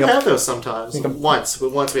a. We do make have those sometimes. make a- Once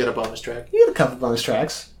we had a bonus track. You had a couple bonus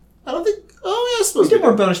tracks. I don't think. Oh, yeah, I We suppose did we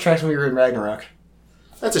more did. bonus tracks when we were in Ragnarok.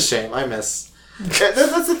 That's a shame. I miss.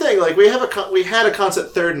 That's the thing. Like we had a constant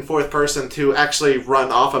third and fourth person to actually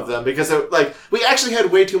run off of them because we actually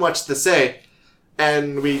had way too much to say,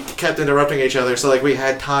 and we kept interrupting each other. So like we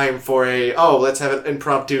had time for let's have an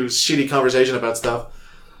impromptu shitty conversation about stuff.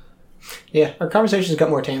 Yeah, our conversations got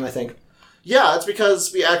more tame, I think. Yeah, it's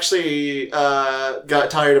because we actually got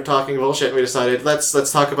tired of talking bullshit and we decided, let's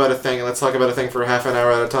talk about a thing, and let's talk about a thing for half an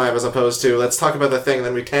hour at a time, as opposed to, let's talk about the thing, and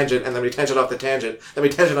then we tangent, and then we tangent off the tangent, then we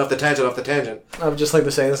tangent off the tangent off the tangent. I would just like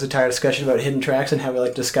to say this entire discussion about hidden tracks and how we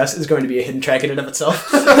like to discuss is going to be a hidden track in and of itself.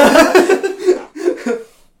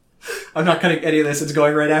 I'm not cutting any of this. It's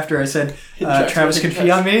going right after I said Travis can pee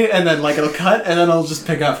on me, and then like it'll cut, and then I'll just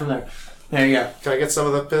pick up from there. There you go. Can I get some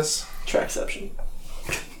of that piss? Trackception.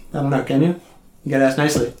 I don't know, can you? You gotta ask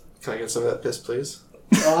nicely. Can I get some of that piss, please?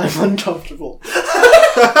 I'm uncomfortable.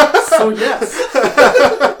 So yes.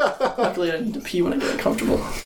 Luckily I need to pee when I get uncomfortable.